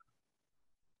 Yeah.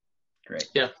 Great.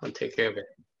 Yeah, I'll take care of it.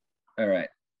 All right.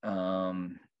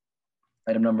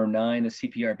 Item number 9, the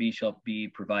CPRB shall be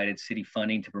provided city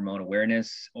funding to promote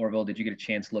awareness. Orville, did you get a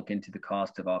chance to look into the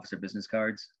cost of officer business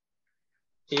cards?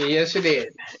 Yes, it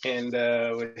did. And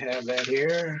we have that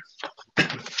here.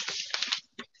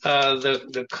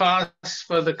 The cost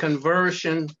for the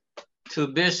conversion to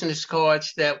business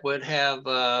cards that would have,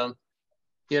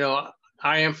 you know,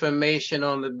 our information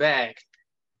on the back.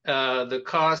 The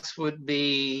cost would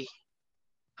be,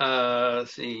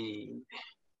 let's see,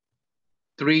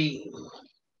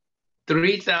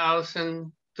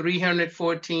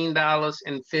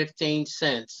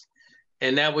 $3,314.15.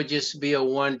 And that would just be a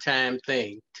one-time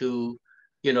thing to,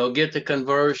 you know, get the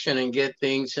conversion and get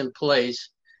things in place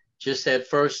just that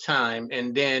first time.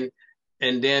 And then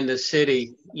the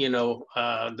city, you know,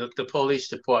 the police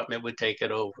department would take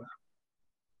it over.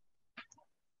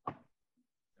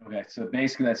 Okay, so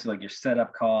basically that's like your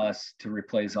setup costs to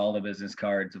replace all the business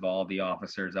cards of all the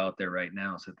officers out there right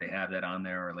now, so that they have that on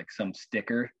there, or like some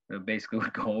sticker that basically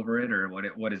would go over it, or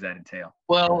what does that entail?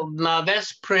 Well, now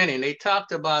that's printing. They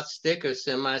talked about stickers,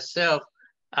 and myself,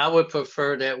 I would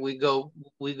prefer that we go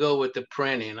with the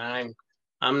printing. I'm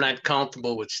not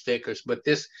comfortable with stickers, but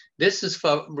this is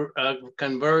for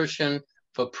conversion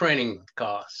for printing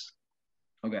costs.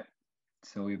 Okay,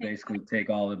 so we basically take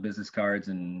all the business cards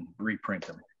and reprint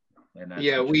them. And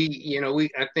yeah,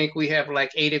 I think we have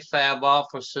like 85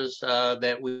 officers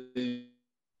that we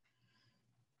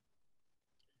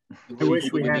I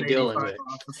wish we had dealing 85 with.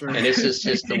 officers. And this is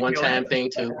just a one-time thing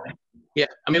too. Yeah,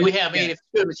 I mean, we have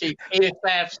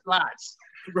 85 slots.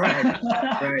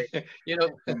 Right. You know,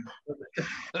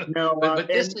 no, but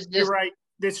this is just, you're right.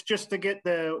 This just to get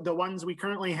the ones we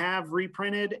currently have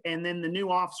reprinted, and then the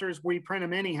new officers, we print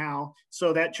them anyhow.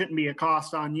 So that shouldn't be a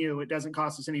cost on you. It doesn't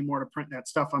cost us any more to print that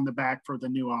stuff on the back for the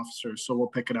new officers. So we'll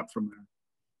pick it up from there.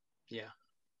 Yeah.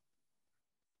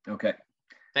 Okay.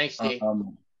 Thanks, Steve.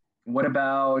 What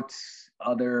about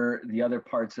the other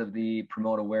parts of the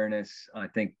promote awareness? I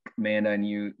think Amanda and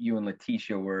you and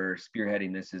Letitia were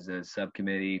spearheading this as a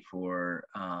subcommittee for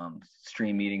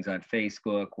stream meetings on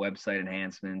Facebook, website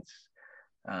enhancements,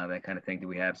 that kind of thing. Do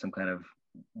we have some kind of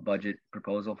budget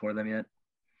proposal for them yet?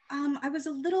 I was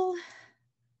a little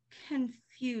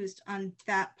confused on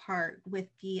that part with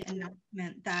the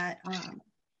announcement that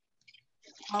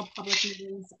all public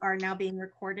meetings are now being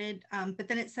recorded, but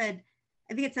then I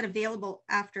think it said available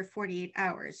after 48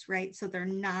 hours, right? So they're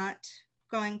not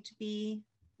going to be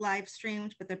live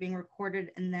streamed, but they're being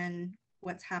recorded, and then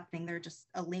what's happening? They're just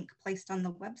a link placed on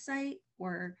the website,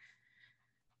 or?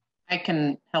 I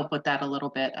can help with that a little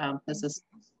bit. This is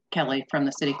Kelly from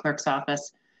the city clerk's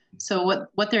office. So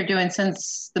what they're doing,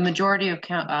 since the majority of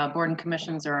board and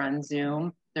commissions are on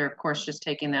Zoom, they're of course just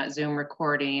taking that Zoom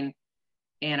recording,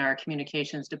 and our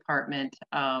communications department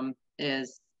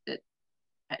is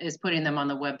putting them on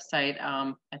the website.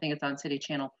 I think it's on City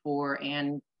Channel 4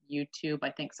 and YouTube.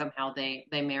 I think somehow they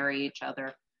marry each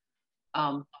other.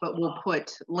 But we'll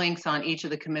put links on each of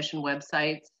the commission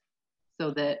websites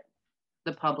so that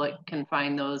the public can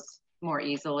find those more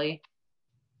easily.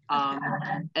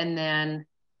 And then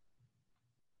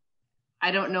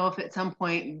I don't know if at some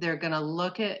point they're gonna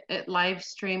look at live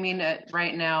streaming.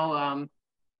 Right now,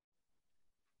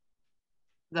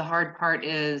 the hard part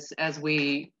is as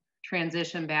we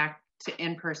transition back to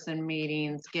in-person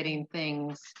meetings, getting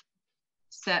things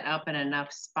set up in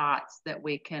enough spots that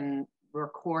we can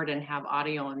record and have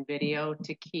audio and video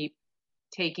to keep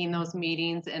taking those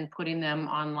meetings and putting them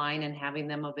online and having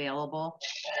them available.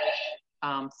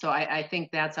 So I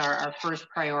think that's our first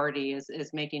priority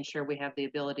is making sure we have the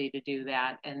ability to do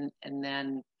that, and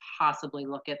then possibly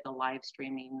look at the live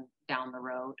streaming down the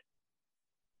road.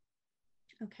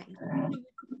 Okay.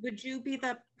 Would you be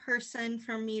the person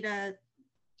for me to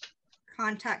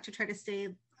contact to try to stay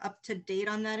up to date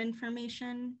on that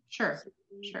information? Sure.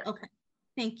 Sure. Okay.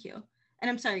 Thank you. And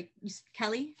I'm sorry,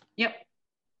 Kelly? Yep.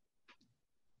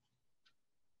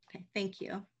 Okay, thank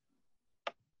you.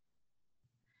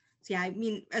 So yeah, I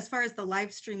mean, as far as the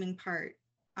live streaming part,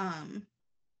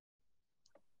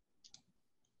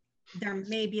 there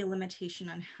may be a limitation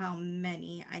on how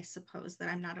many, I suppose, that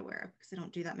I'm not aware of because I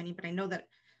don't do that many, but I know that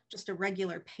just a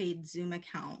regular paid Zoom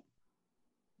account,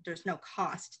 there's no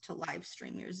cost to live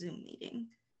stream your Zoom meeting.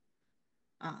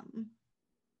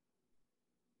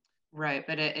 Right,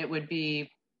 but it would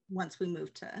be. Once we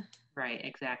move to. Right,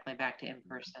 exactly, back to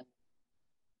in-person.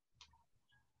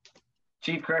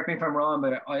 Chief, correct me if I'm wrong,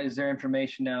 but is there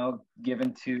information now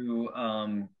given to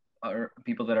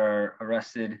people that are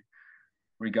arrested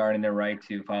regarding their right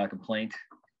to file a complaint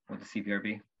with the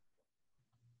CPRB?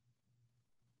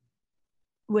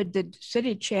 Would the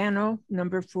city channel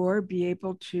number 4 be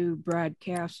able to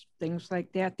broadcast things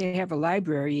like that? They have a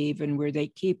library even where they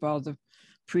keep all the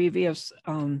previous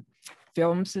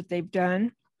films that they've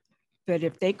done. But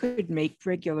if they could make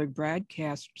regular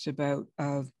broadcasts about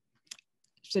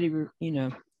city,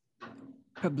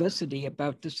 publicity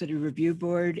about the City Review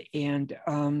Board and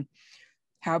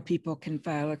how people can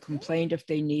file a complaint if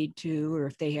they need to, or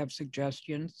if they have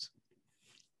suggestions.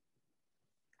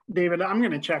 David, I'm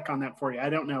going to check on that for you. I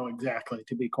don't know exactly,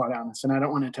 to be quite honest, and I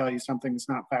don't want to tell you something that's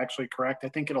not factually correct. I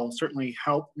think it'll certainly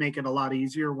help make it a lot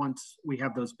easier once we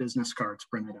have those business cards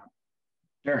printed out.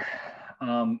 Sure.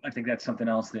 I think that's something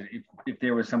else that if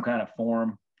there was some kind of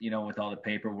form, with all the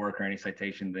paperwork or any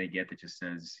citation they get that just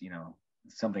says,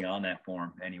 something on that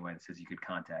form anyway that says you could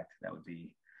contact, that would be,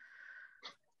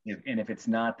 and if it's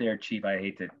not there, Chief, I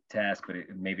hate to task, but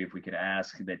maybe if we could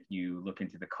ask that you look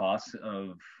into the costs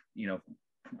of,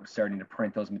 starting to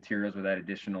print those materials with that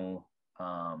additional,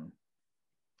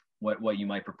 what you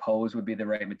might propose would be the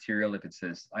right material. If it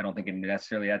says, I don't think it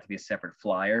necessarily has to be a separate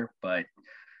flyer, but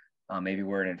maybe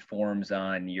where it informs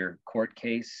on your court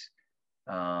case,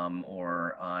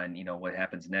 or on, what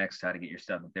happens next, how to get your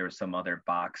stuff. If there was some other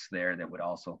box there that would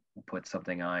also put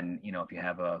something on, if you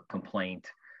have a complaint,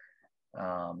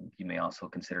 you may also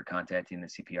consider contacting the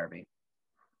CPRB,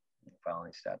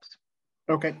 following steps.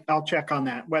 Okay, I'll check on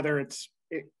that. Whether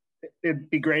it'd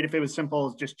be great if it was simple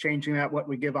as just changing that, what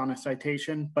we give on a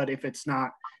citation, but if it's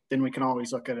not, then we can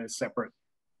always look at a separate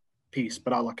piece,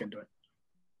 but I'll look into it.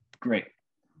 Great.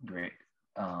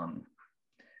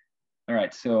 All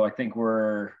right, so I think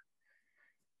we're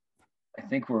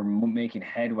making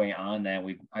headway on that.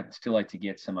 I'd still like to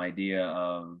get some idea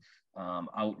of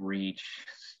outreach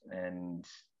and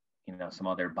some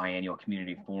other biannual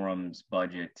community forums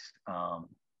budget.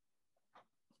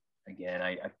 Again,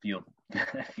 I feel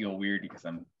I feel weird because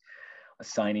I'm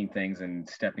assigning things and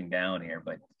stepping down here,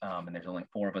 but and there's only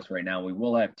 4 of us right now. We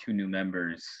will have 2 new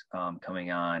members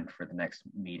coming on for the next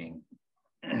meeting.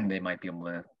 They might be able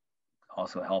to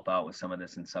also help out with some of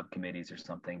this in subcommittees or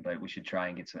something, but we should try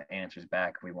and get some answers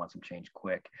back if we want some change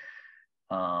quick.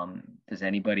 Does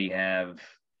anybody have,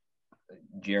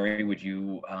 Jerry, would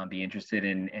you be interested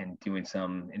in doing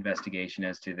some investigation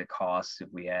as to the costs if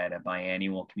we had a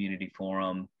biannual community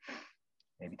forum,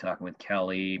 maybe talking with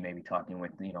Kelly, maybe talking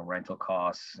with, rental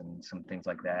costs and some things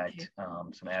like that,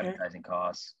 some advertising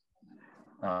costs,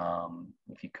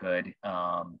 if you could.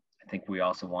 I think we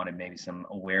also wanted maybe some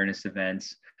awareness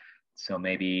events. So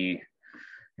maybe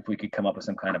if we could come up with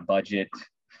some kind of budget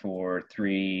for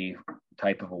 3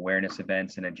 type of awareness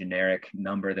events and a generic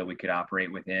number that we could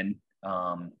operate within.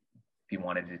 If you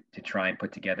wanted to try and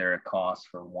put together a cost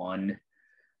for 1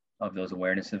 of those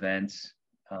awareness events,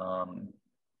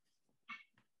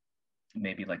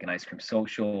 maybe like an ice cream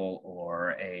social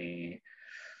or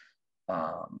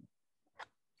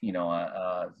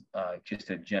just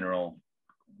a general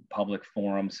public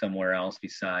forum somewhere else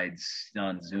besides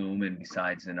on Zoom and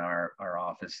besides in our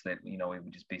office, that we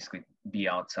would just basically be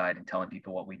outside and telling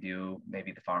people what we do,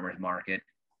 maybe the farmers market,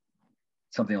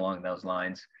 something along those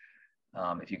lines.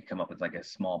 If you could come up with like a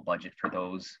small budget for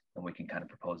those, then we can kind of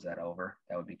propose that over.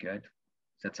 That would be good.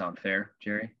 Does that sound fair,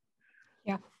 Jerry?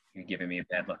 Yeah. You're giving me a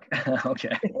bad look.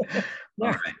 Okay.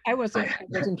 Yeah, right. I wasn't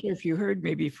sure if you heard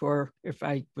me before, if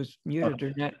I was muted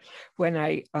or not. When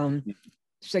I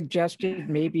suggested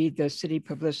maybe the city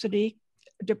publicity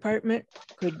department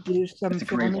could do some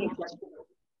filming.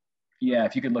 Yeah,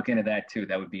 if you could look into that too,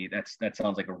 that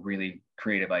sounds like a really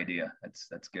creative idea.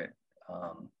 That's good.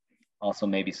 Also,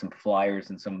 maybe some flyers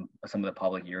and some of the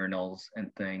public urinals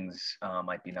and things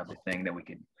might be another thing that we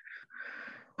could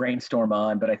brainstorm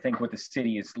on. But I think what the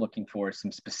city is looking for is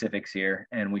some specifics here,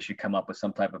 and we should come up with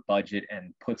some type of budget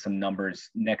and put some numbers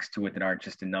next to it that aren't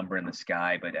just a number in the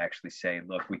sky, but actually say,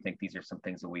 look, we think these are some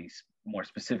things that we more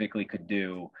specifically could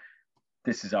do.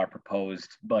 This is our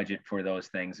proposed budget for those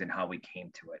things and how we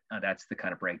came to it. That's the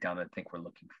kind of breakdown that I think we're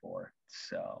looking for.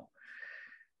 So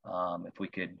if we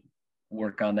could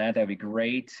work on that, that'd be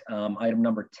great. Item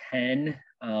number 10,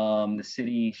 the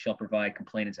city shall provide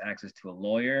complainants access to a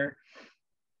lawyer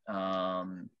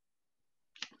and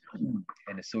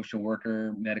a social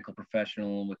worker, medical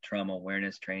professional with trauma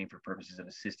awareness training for purposes of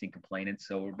assisting complainants.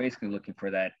 So we're basically looking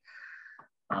for that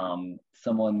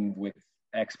someone with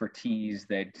expertise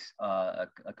that a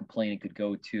complainant could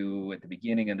go to at the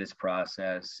beginning of this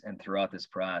process and throughout this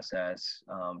process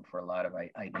for a lot of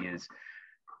ideas.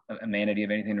 Amanda, do you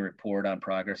have anything to report on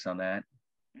progress on that?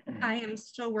 I am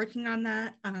still working on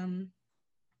that.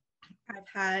 I've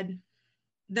had,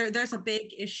 there's a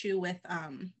big issue with, I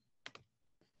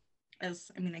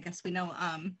guess we know,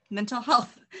 mental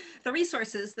health, the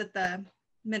resources that the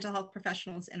mental health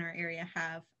professionals in our area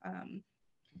have.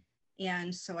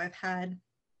 And so I've had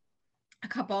a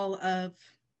couple of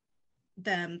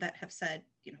them that have said,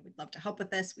 you know, we'd love to help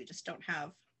with this. We just don't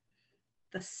have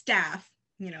the staff.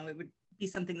 You know, it would be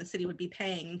something the city would be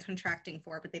paying and contracting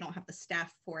for, but they don't have the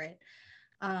staff for it.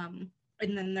 And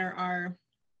then there are,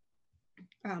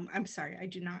 I'm sorry, I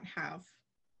do not have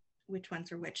which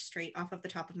ones are which straight off of the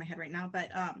top of my head right now,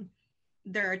 but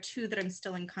there are two that I'm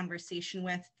still in conversation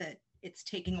with that it's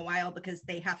taking a while because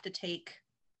they have to take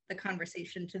the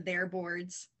conversation to their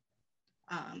boards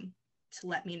to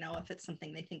let me know if it's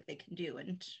something they think they can do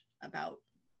and about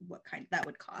what kind that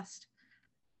would cost.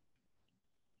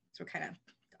 So kind of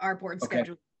our board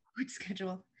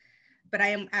schedule, but I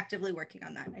am actively working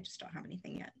on that. I just don't have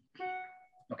anything yet.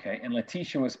 Okay, and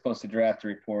Letitia was supposed to draft a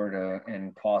report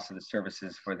and cost of the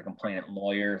services for the complainant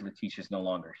lawyer. Letitia's no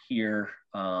longer here,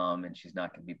 and she's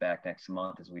not going to be back next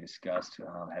month, as we discussed,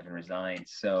 having resigned.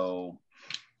 So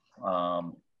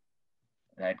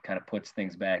that kind of puts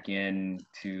things back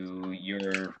into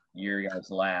your guys'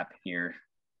 lap here.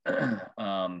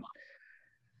 I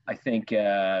think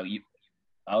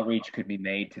outreach could be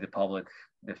made to the public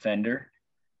defender,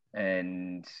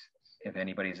 and if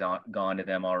anybody's gone to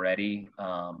them already,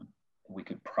 we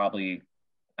could probably,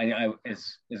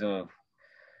 as a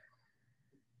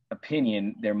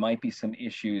opinion, there might be some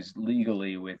issues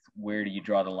legally with where do you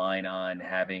draw the line on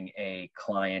having a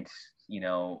client, you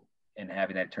know, and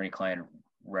having that attorney-client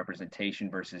representation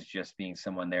versus just being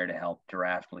someone there to help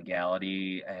draft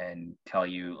legality and tell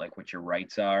you like what your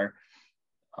rights are.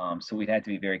 So we'd have to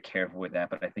be very careful with that,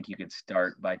 but I think you could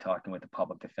start by talking with the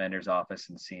public defender's office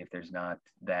and see if there's not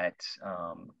that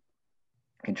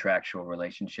contractual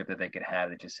relationship that they could have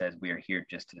that just says we are here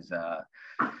just as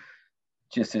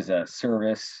a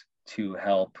service to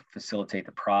help facilitate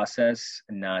the process,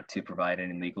 not to provide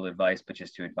any legal advice, but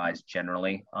just to advise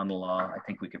generally on the law. I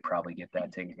think we could probably get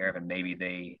that taken care of, and maybe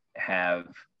they have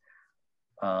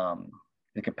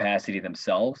the capacity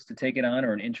themselves to take it on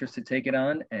or an interest to take it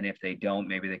on. And if they don't,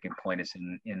 maybe they can point us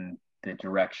in the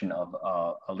direction of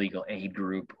a legal aid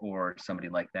group or somebody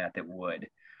like that that would.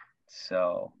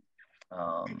 So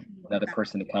another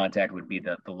person to contact would be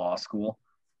the law school.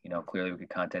 You know, clearly we could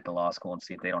contact the law school and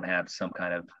see if they don't have some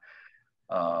kind of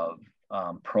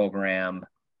program.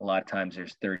 A lot of times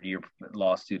there's third-year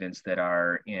law students that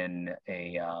are in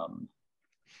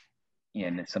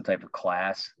some type of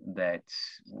class that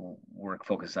work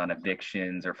focuses on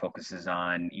evictions or focuses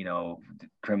on, you know,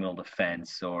 criminal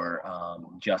defense or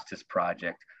justice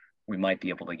project. We might be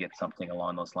able to get something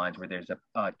along those lines where there's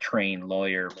a trained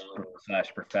lawyer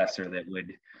 / professor that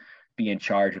would be in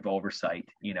charge of oversight,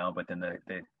 you know, but then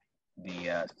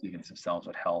the students themselves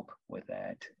would help with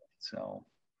that. So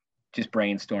just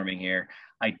brainstorming here.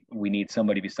 We need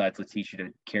somebody besides Letitia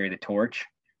to carry the torch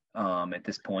at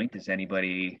this point. Does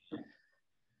anybody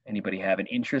have an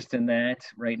interest in that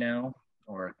right now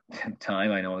or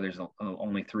time? I know there's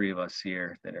only 3 of us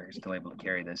here that are still able to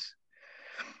carry this.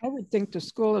 I would think the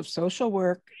School of Social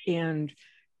Work and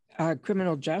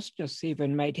criminal justice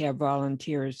even might have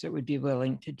volunteers that would be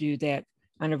willing to do that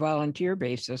on a volunteer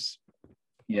basis.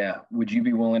 Yeah, would you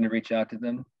be willing to reach out to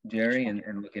them, Jerry, and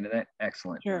look into that?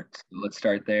 Excellent. Sure. So let's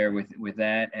start there with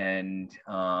that. And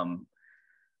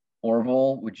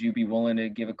Orville, would you be willing to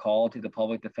give a call to the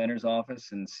public defender's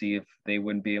office and see if they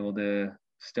wouldn't be able to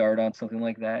start on something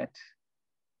like that?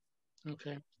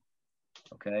 Okay.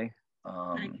 Okay.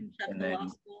 I can check and the then law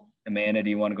school. Amanda, do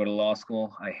you want to go to law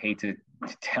school? I hate to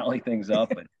tally things up,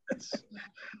 but that's,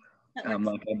 I'm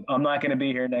not going to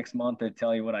be here next month to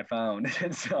tell you what I found. So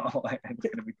it's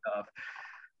going to be tough.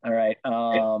 All right.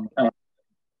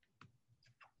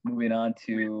 Moving on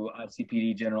to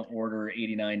ICPD General Order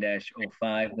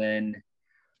 89-05, then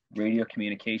radio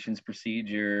communications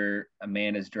procedure,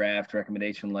 Amanda's draft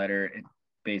recommendation letter. It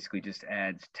basically just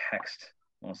adds text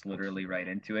almost literally right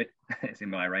into it.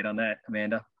 Am I right on that,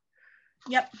 Amanda?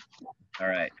 Yep. All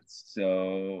right.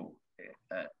 So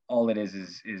all it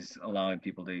is allowing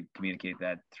people to communicate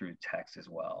that through text as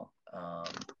well.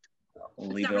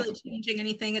 It's not really changing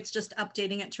anything. It's just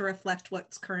updating it to reflect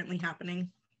what's currently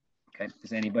happening. Okay.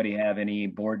 Does anybody have any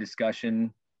board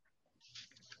discussion?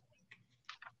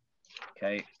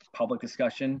 Okay. Public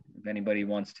discussion. If anybody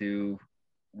wants to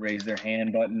raise their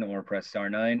hand button or press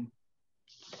 *9.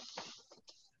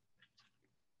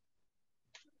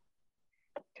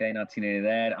 Okay, not seeing any of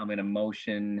that. I'm going to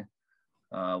motion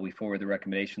we forward the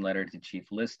recommendation letter to Chief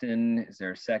Liston. Is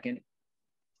there a second?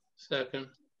 Second.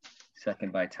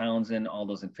 Second by Townsend. All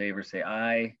those in favor say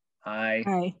aye. Aye.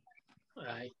 Aye.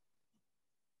 Aye.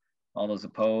 All those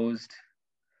opposed?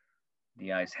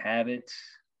 The ayes have it.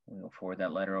 We'll forward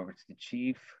that letter over to the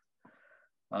chief.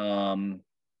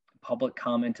 Public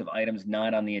comment of items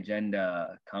not on the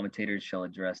agenda. Commentators shall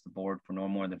address the board for no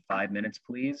more than 5 minutes,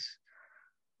 please.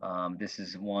 This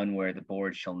is one where the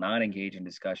board shall not engage in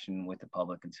discussion with the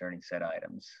public concerning said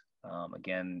items.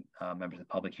 Again, members of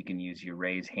the public, you can use your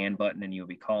raise hand button and you'll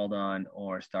be called on,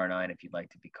 or *9 if you'd like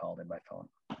to be called in by phone.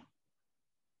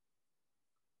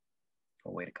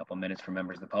 We'll wait a couple minutes for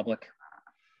members of the public.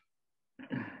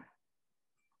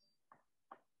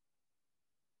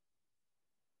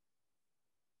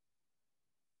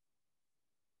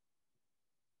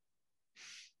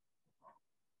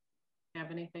 Have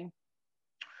anything?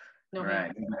 No. All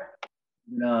right.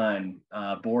 None.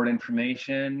 Board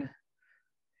information.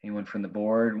 Anyone from the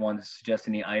board want to suggest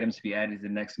any items to be added to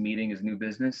the next meeting as new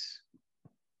business?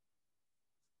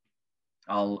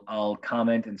 I'll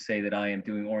comment and say that I am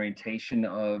doing orientation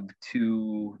of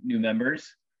 2 new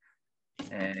members,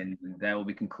 and that will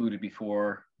be concluded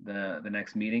before the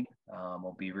next meeting.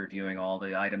 We'll be reviewing all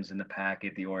the items in the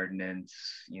packet, the ordinance,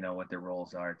 you know, what their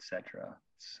roles are, etc.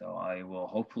 So I will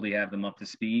hopefully have them up to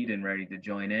speed and ready to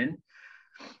join in.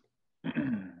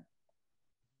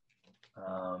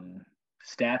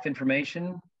 Staff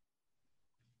information.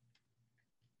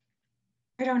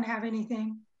 I don't have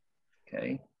anything.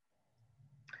 Okay.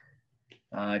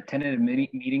 Tentative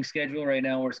meeting schedule right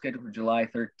now, we're scheduled for July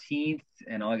 13th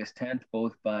and August 10th,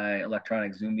 both by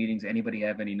electronic Zoom meetings. Anybody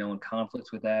have any known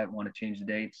conflicts with that? Want to change the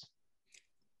dates?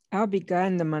 I'll be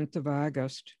gone the month of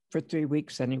August for 3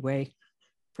 weeks anyway,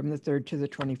 from the 3rd to the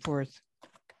 24th.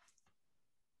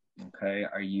 Okay,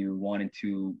 are you wanting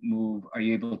to move? Are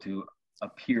you able to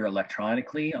appear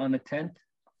electronically on the 10th?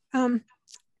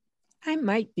 I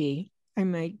might be.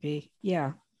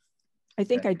 Yeah. I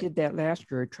think I did that last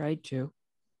year, or tried to.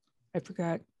 I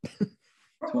forgot.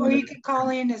 Or you can call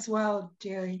in as well,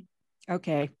 Jerry.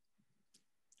 Okay.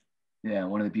 Yeah,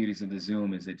 one of the beauties of the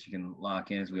Zoom is that you can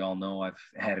lock in. As we all know, I've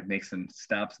had to make some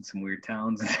stops in some weird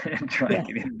towns and try to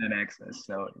get internet access.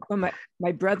 So, well,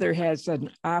 my brother has an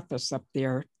office up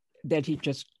there that he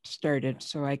just started,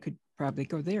 so I could probably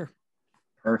go there.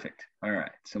 Perfect. All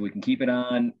right, so we can keep it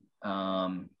on.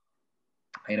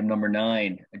 Item number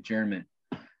 9, adjournment.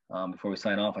 Before we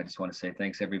sign off, I just want to say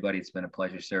thanks, everybody. It's been a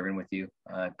pleasure serving with you.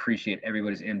 I appreciate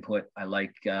everybody's input. I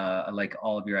like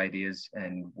all of your ideas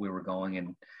and where we're going,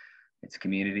 and it's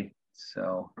community.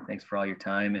 So thanks for all your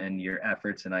time and your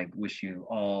efforts, and I wish you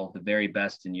all the very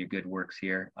best in your good works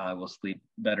here. I will sleep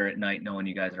better at night knowing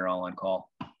you guys are all on call.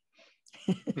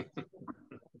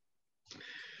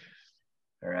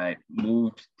 All right,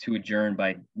 moved to adjourn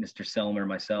by Mr. Selmer,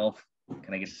 myself.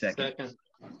 Can I get a second?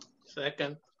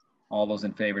 Second. All those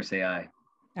in favor say aye.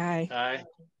 Aye. Aye.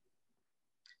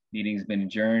 Meeting's been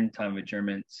adjourned. Time of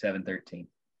adjournment 7:13.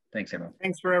 Thanks, everyone.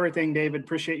 Thanks for everything, David.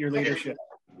 Appreciate your leadership.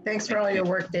 Thanks for all your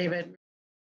work, David.